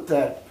up with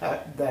that.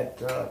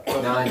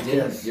 No, I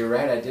didn't. You're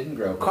right, I didn't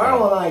grow up with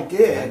Carl that. and I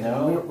did. I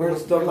know. We're I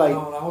still started like,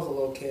 when I was a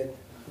little kid.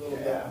 A little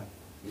yeah.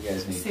 You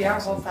guys need See, our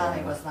whole counseling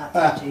family for was that.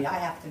 not touchy. I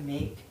have to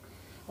make,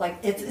 like,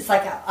 it's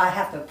like I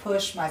have to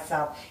push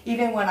myself.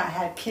 Even when I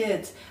had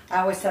kids,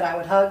 I always said I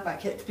would hug my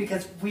kids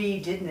because we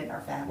didn't in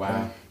our family.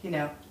 Wow. You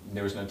know,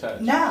 There was no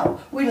touch. no,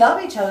 we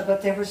love each other,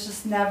 but there was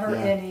just never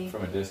Yeah. any.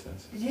 From a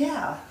distance.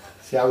 Yeah.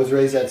 See, I was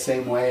raised that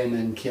same way, and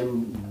then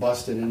Kim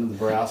busted into the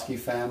Borowski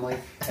family,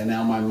 and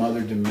now my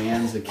mother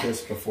demands a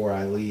kiss before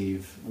I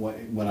leave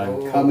when I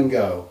come and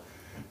go.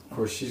 Of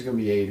course, she's going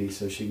to be 80,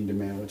 so she can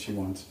demand what she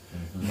wants.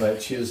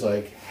 But she was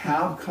like,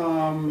 how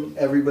come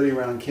everybody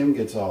around Kim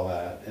gets all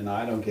that, and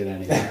I don't get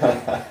any of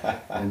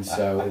that? And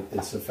so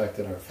it's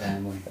affected our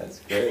family.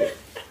 That's great.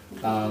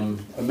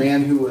 A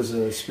man who was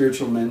a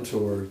spiritual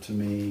mentor to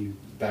me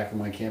back in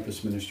my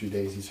campus ministry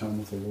days, he's home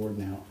with the Lord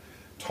now,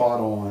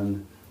 taught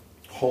on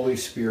Holy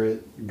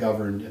Spirit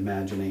governed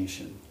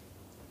imagination.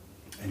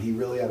 And he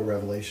really had a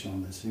revelation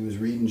on this. He was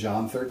reading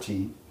John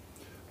 13,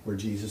 where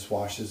Jesus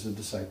washes the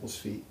disciples'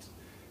 feet.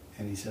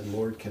 And he said,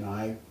 Lord, can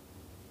I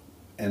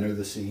enter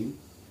the scene?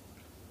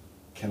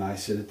 Can I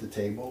sit at the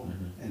table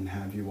and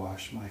have you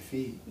wash my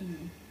feet?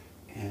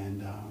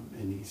 And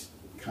he's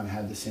kind of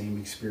had the same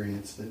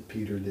experience that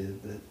Peter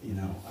did, that, you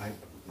know, I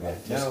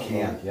just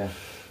can't. Yeah.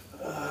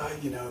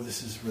 You know,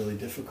 this is really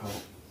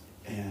difficult.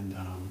 And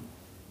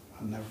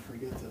I'll never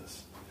forget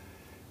this.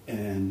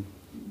 And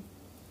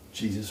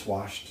Jesus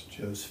washed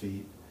Joe's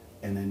feet.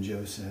 And then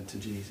Joe said to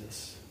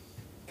Jesus,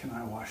 can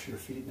I wash your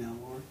feet now,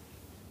 Lord?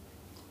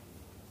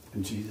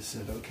 And Jesus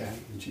said, okay.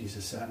 And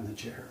Jesus sat in the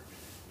chair.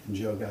 And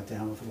Joe got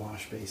down with the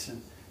wash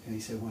basin. And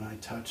he said, when I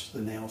touched the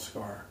nail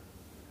scar,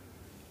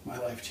 my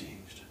life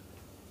changed.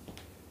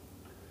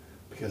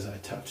 Because I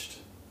touched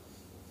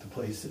the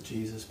place that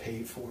Jesus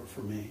paid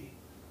for me.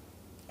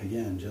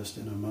 Again, just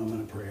in a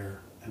moment of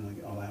prayer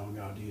and allowing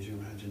God to use your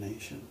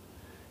imagination.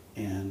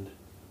 And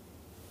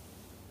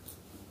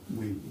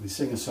we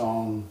sing a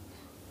song,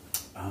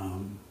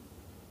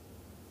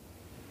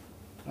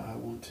 I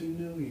want to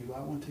know you, I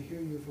want to hear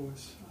your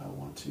voice, I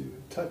want to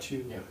touch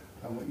you,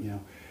 I want, you know.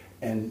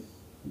 And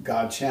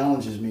God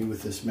challenges me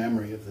with this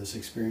memory of this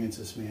experience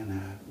this man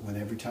had, when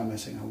every time I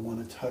sing, I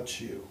want to touch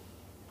you,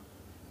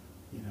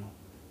 you know.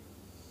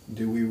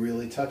 Do we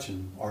really touch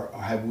him? Or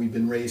have we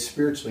been raised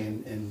spiritually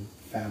in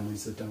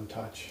families that don't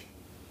touch?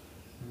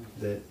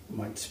 That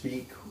might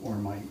speak or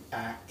might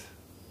act,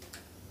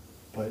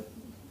 but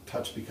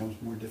touch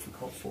becomes more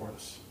difficult for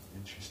us.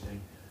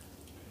 Interesting.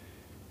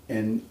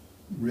 And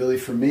really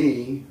for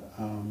me,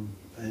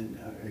 and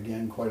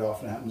again, quite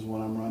often it happens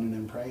when I'm running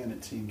and praying,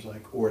 it seems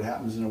like, or it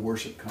happens in a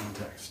worship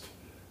context.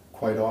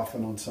 Quite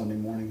often on Sunday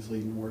mornings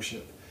leading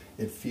worship,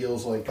 it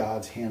feels like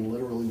God's hand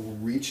literally will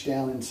reach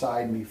down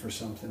inside me for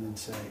something and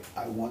say,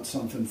 I want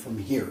something from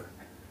here.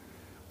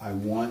 I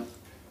want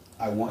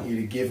you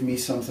to give me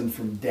something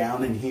from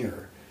down in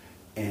here.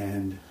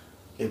 And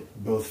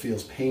it both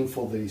feels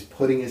painful that he's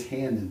putting his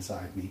hand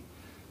inside me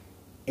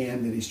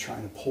and that he's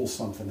trying to pull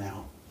something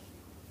out.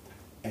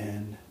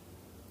 And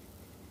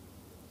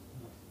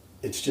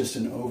it's just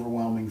an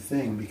overwhelming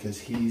thing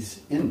because he's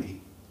in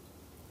me.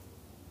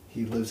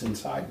 He lives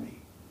inside me.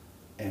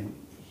 And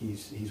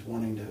he's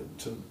wanting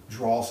to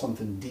draw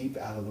something deep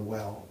out of the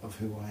well of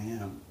who I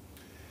am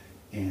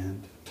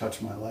and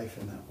touch my life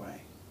in that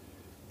way.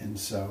 And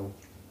so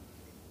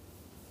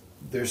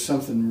there's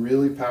something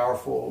really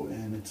powerful,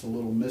 and it's a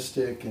little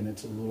mystic, and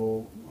it's a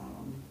little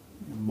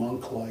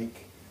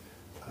monk-like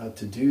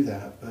to do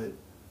that, but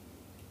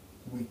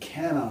we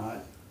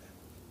cannot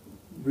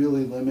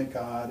really limit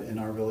God and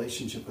our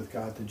relationship with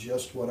God to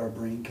just what our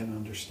brain can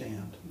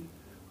understand.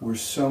 We're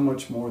so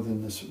much more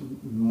than this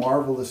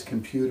marvelous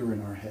computer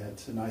in our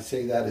heads, and I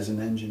say that as an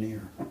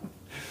engineer,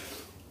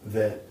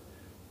 that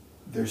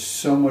there's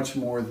so much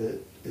more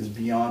that is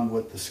beyond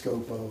what the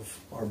scope of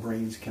our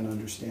brains can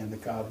understand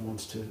that God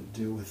wants to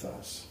do with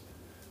us.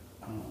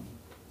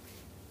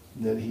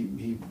 That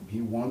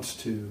he wants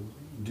to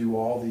do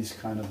all these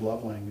kind of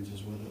love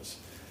languages with us.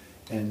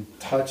 And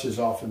touch is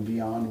often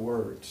beyond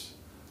words.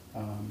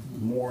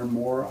 More and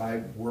more I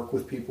work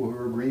with people who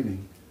are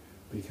grieving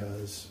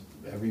because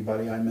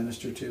everybody I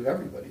minister to,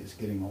 everybody is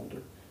getting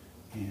older.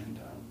 And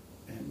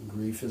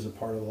grief is a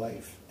part of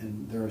life.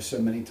 And there are so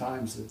many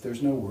times that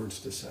there's no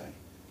words to say.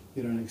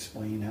 You don't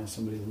explain how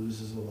somebody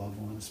loses a loved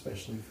one,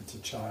 especially if it's a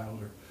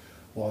child or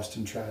lost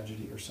in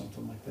tragedy or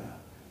something like that.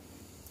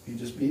 You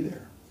just be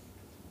there.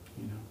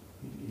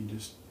 You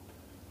just,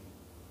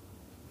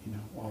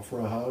 offer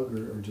a hug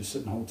or just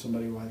sit and hold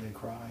somebody while they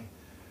cry.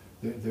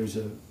 There's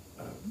a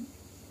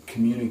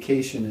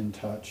communication in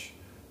touch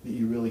that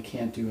you really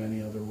can't do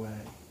any other way.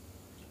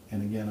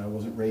 And again, I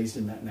wasn't raised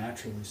in that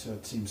naturally, so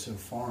it seems so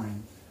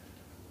foreign.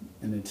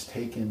 And it's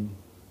taken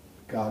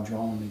God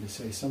drawing me to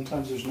say,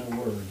 sometimes there's no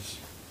words.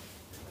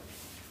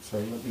 So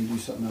let me do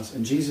something else.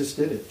 And Jesus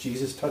did it.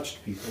 Jesus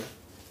touched people.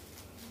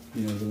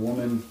 The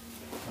woman,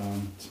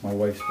 it's my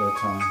wife's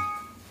bedtime.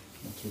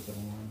 That's what that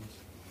alarm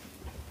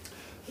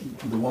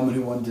is. The woman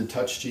who wanted to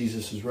touch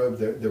Jesus' robe,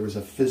 there was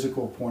a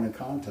physical point of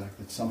contact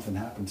that something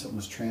happened, something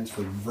was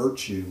transferred.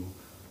 Virtue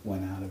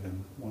went out of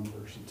him, one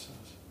version says.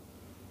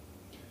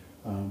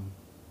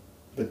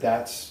 But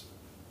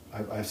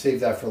I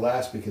saved that for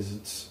last because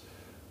it's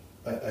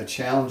a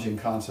challenging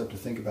concept to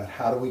think about.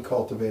 How do we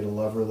cultivate a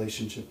love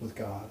relationship with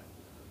God?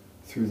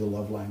 Through the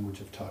love language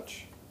of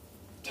touch.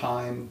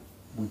 Time,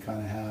 we kind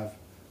of have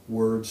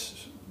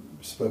words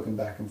spoken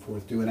back and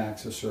forth, doing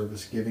acts of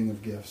service, giving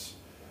of gifts.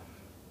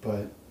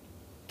 But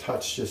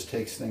touch just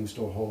takes things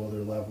to a whole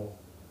other level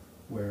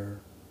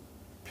where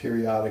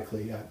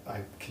periodically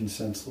I can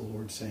sense the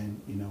Lord saying,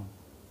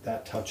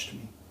 that touched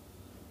me.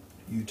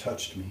 You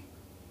touched me.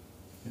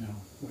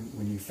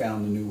 When you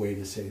found a new way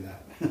to say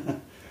that.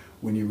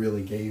 When you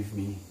really gave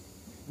me,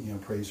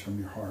 praise from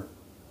your heart.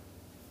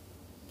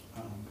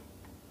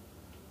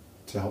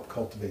 To help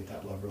cultivate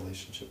that love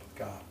relationship with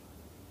God.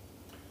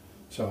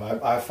 So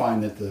I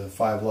find that the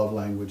 5 love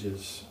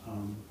languages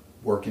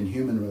work in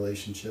human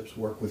relationships,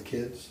 work with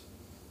kids.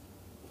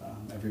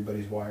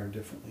 Everybody's wired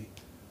differently,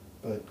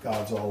 but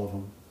God's all of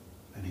them,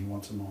 and he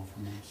wants them all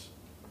from us.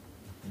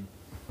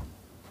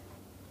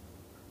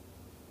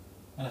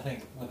 And I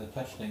think with the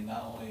touch thing,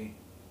 not only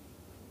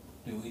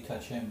do we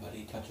touch him, but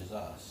he touches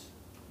us.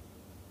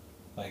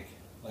 Like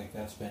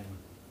that's been,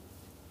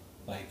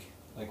 like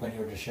when you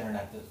were just sharing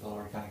that, the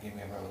Lord kind of gave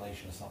me a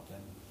revelation of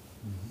something.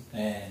 Mm-hmm.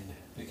 And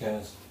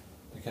because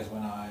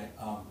when I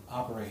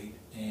operate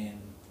in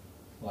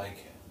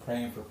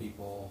praying for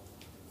people,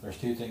 there's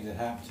 2 things that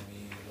happen to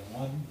me. The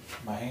one,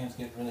 my hands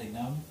get really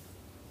numb,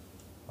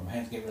 or my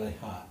hands get really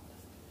hot.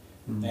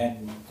 Mm-hmm.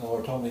 And the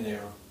Lord told me they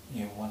were,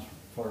 one's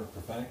for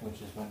prophetic,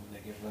 which is when they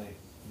get really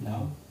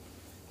numb,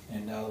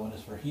 and the other one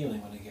is for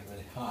healing when they get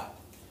really hot.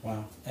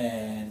 Wow.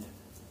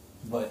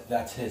 But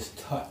that's his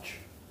touch.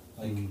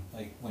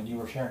 Like when you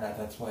were sharing that,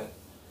 that's what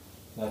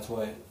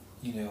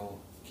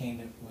came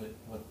to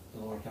what the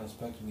Lord kind of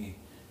spoke to me.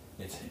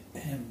 It's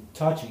him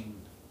touching,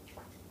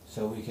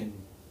 so we can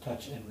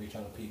touch and reach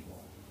other people.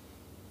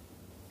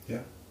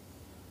 Yeah,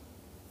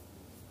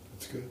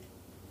 that's good.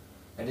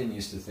 I didn't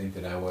used to think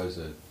that I was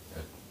a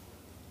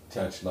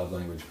touch love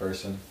language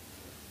person,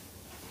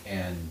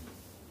 and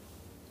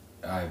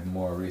I've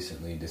more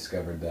recently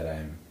discovered that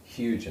I'm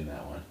huge in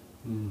that one.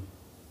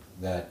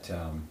 That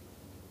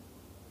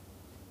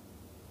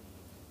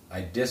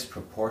I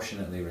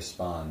disproportionately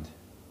respond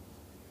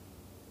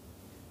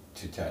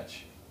to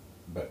touch,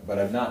 but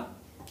I'm not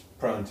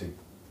prone to,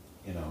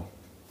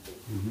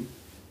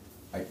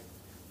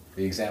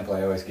 the example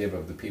I always give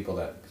of the people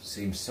that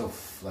seem so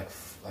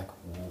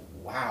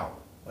wow,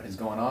 what is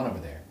going on over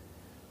there,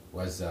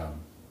 was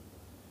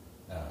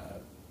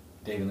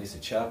Dave and Lisa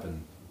Chupp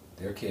and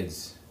their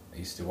kids. I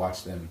used to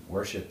watch them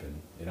worship,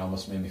 and it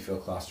almost made me feel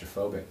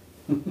claustrophobic.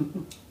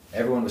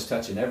 Everyone was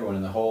touching everyone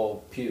in the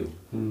whole pew.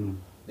 Mm.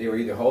 They were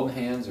either holding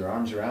hands or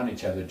arms around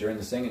each other during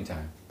the singing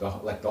time,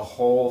 like the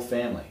whole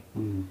family.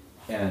 Mm.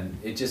 And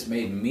it just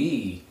made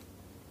me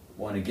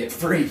want to get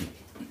free.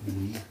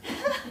 Mm.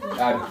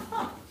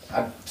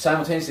 I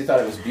simultaneously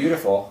thought it was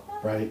beautiful,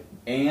 Right.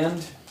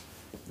 and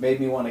made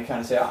me want to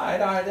kind of say, all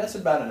right, that's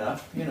about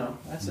enough,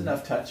 that's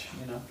enough touch,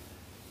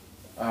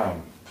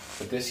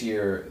 But this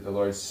year, the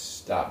Lord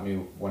stopped me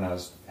when I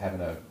was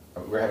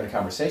we were having a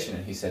conversation,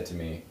 and He said to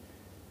me,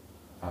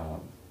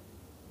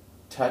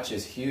 touch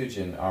is huge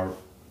in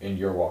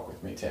your walk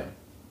with me, Tim.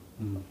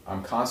 Mm.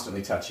 I'm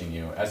constantly touching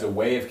you as a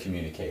way of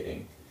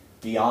communicating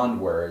beyond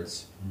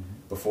words,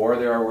 before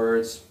there are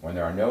words, when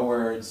there are no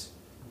words.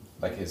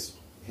 Like his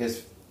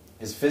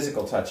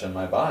physical touch on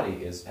my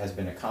body has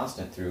been a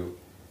constant through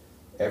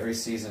every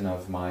season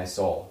of my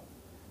soul.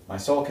 My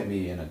soul can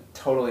be in a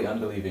totally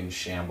unbelieving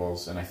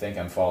shambles, and I think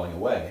I'm falling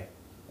away,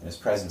 and His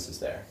presence is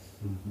there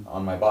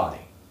on my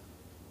body.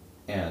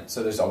 And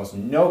so there's almost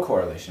no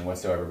correlation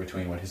whatsoever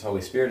between what His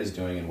Holy Spirit is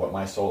doing and what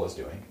my soul is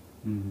doing.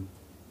 Mm.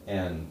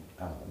 And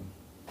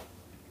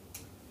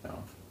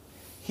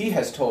He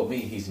has told me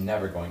He's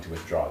never going to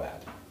withdraw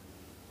that.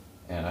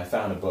 And I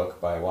found a book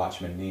by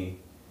Watchman Nee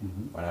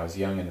when I was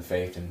young in the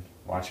faith, and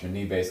Watchman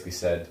Nee basically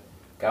said,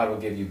 God will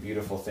give you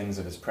beautiful things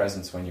of His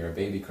presence when you're a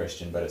baby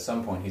Christian, but at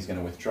some point He's going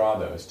to withdraw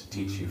those to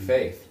teach you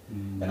faith.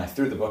 And I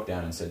threw the book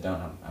down and said,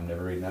 I'm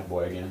never reading that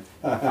boy again.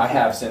 I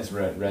have since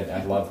read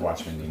I love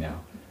Watchman Nee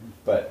now.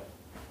 But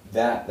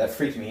that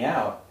freaked me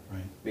out,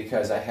 Right.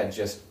 because I had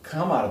just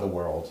come out of the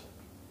world,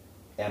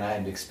 and I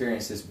had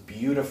experienced this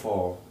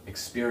beautiful,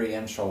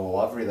 experiential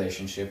love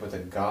relationship with a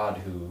God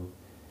who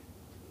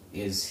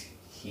is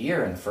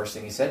here. And the first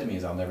thing He said to me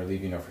is, I'll never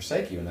leave you nor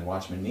forsake you. And then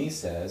Watchman Nee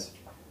says,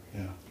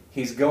 Yeah.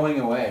 He's going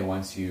away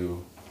once He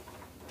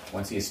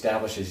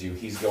establishes you.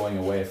 He's going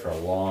away for a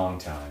long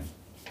time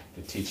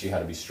to teach you how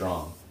to be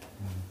strong.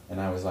 And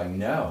I was like,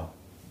 no,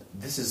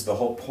 this is the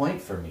whole point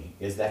for me,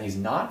 is that He's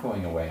not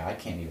going away. I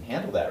can't even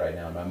handle that right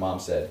now. And my mom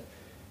said,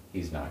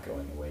 He's not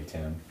going away,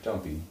 Tim.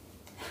 Don't be.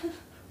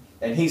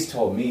 And He's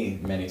told me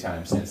many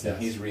times since that.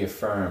 Yes. He's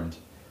reaffirmed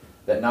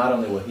that not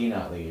only will He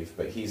not leave,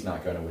 but He's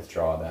not going to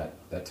withdraw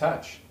that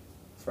touch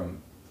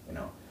from,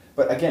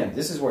 But again,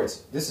 this is where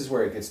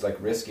it gets like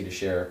risky to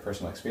share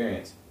personal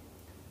experience.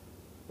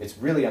 It's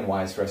really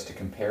unwise for us to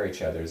compare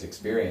each other's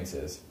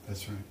experiences.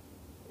 That's right.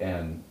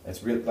 And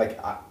it's really like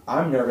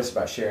I'm nervous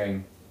about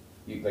sharing.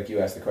 Like you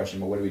asked the question,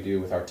 well, what do we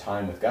do with our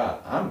time with God?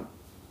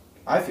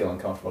 I feel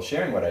uncomfortable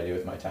sharing what I do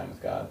with my time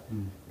with God,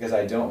 because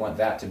I don't want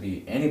that to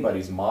be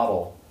anybody's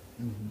model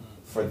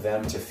for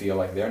them to feel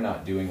like they're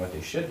not doing what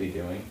they should be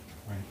doing.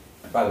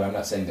 Right. By the way, I'm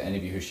not saying that any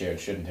of you who shared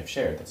shouldn't have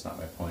shared. That's not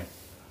my point.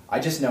 I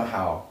just know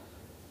how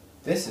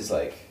this is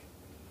like,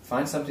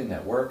 find something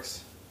that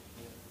works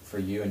for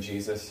you and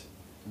Jesus.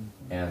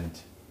 And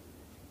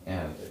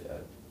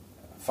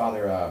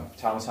Father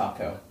Thomas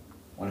Hopko,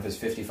 one of his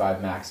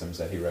 55 maxims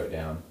that he wrote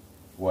down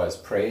was,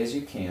 pray as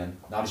you can,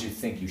 not as you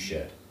think you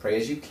should. Pray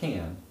as you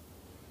can,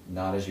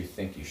 not as you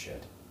think you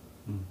should.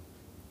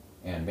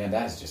 And man,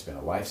 that has just been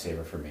a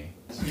lifesaver for me.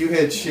 You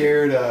had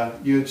shared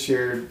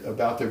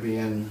about there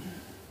being,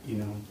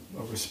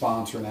 a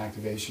response or an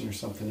activation or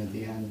something at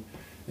the end,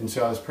 and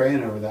so I was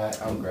praying over that.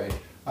 Oh, great!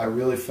 I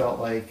really felt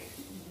like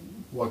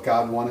what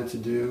God wanted to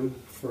do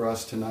for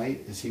us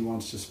tonight is He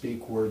wants to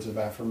speak words of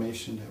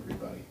affirmation to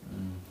everybody.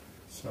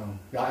 So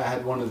I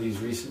had one of these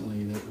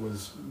recently that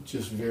was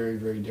just very,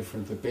 very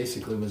different. That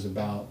basically was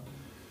about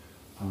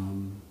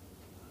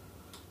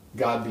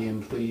God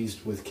being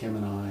pleased with Kim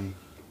and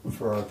I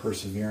for our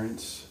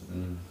perseverance.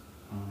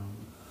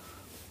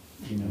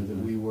 That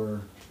we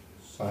were.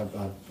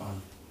 I'll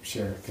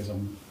share it because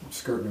I'm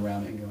skirting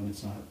around it and going,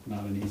 it's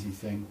not an easy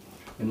thing.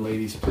 And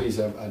ladies, please,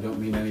 I don't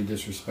mean any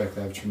disrespect.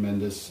 I have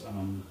tremendous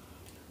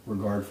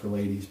regard for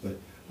ladies, but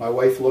my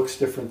wife looks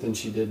different than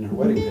she did in her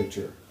wedding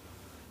picture.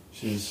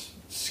 She's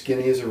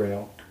skinny as a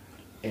rail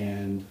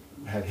and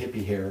had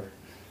hippie hair,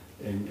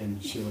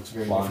 and she looks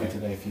very Long different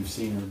hair. today if you've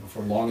seen her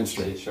before, long and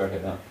straight. Short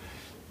hair, no.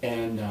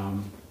 And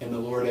the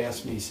Lord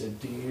asked me, He said,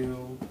 do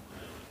you,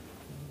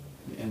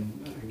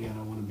 and again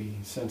I want to be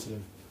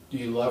sensitive, do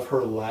you love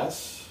her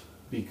less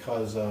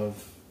because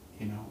of,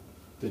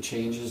 the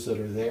changes that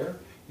are there?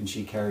 And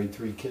she carried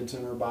 3 kids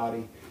in her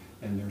body,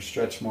 and there's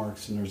stretch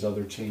marks, and there's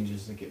other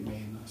changes that get made.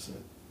 And I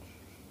said,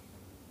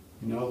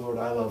 Lord,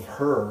 I love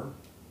her,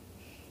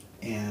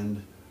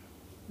 and,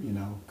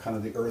 kind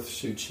of the earth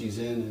suit she's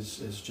in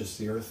is just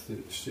the earth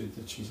suit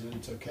that she's in.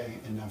 It's okay.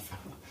 And I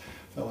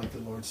felt like the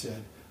Lord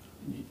said,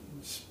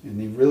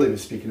 and He really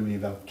was speaking to me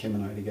about Kim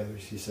and I together.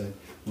 He said,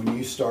 when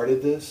you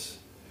started this,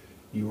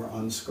 you were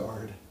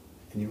unscarred,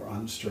 and you were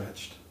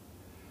unstretched,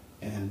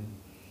 and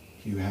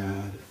you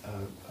had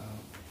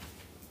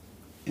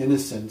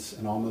innocence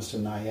and almost a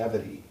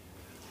naivety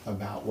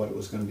about what it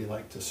was going to be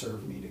like to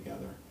serve me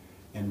together.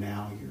 And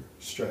now you're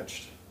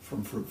stretched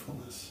from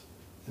fruitfulness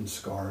and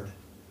scarred,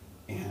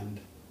 and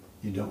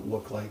you don't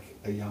look like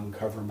a young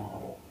cover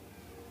model.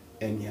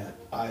 And yet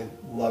I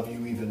love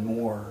you even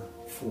more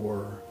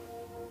for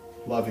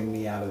loving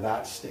me out of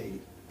that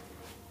state,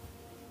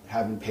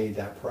 having paid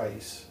that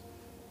price,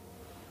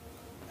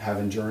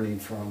 having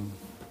journeyed from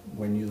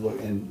when you look,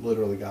 and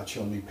literally God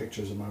showed me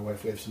pictures of my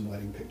wife. We have some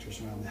wedding pictures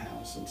around the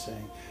house, and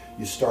saying,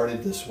 you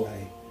started this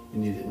way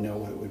and you didn't know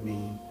what it would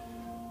mean.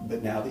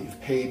 But now that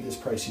you've paid this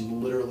price,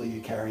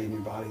 you carry in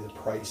your body the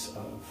price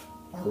of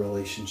our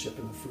relationship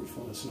and the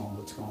fruitfulness and all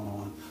that's going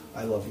on.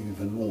 I love you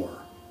even more.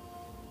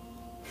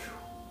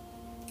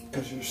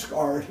 Because you're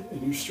scarred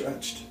and you're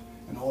stretched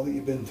and all that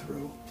you've been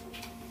through.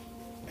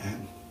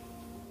 And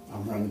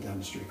I'm running down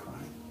the street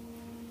crying.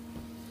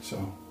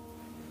 So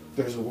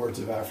there's the words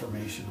of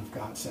affirmation of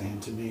God saying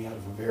to me out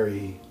of a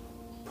very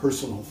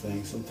personal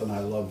thing, something I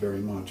love very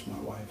much, my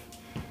wife.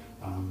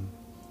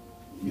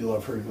 You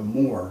love her even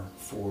more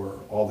for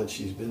all that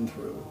she's been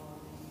through.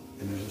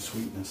 And there's a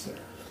sweetness there.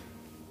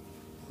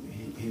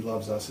 He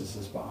loves us as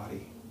his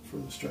body for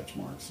the stretch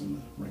marks and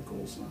the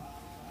wrinkles and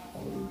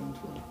all that we've been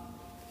through.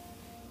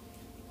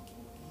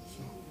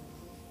 So,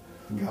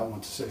 and God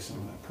wants to say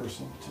something of that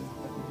personally too.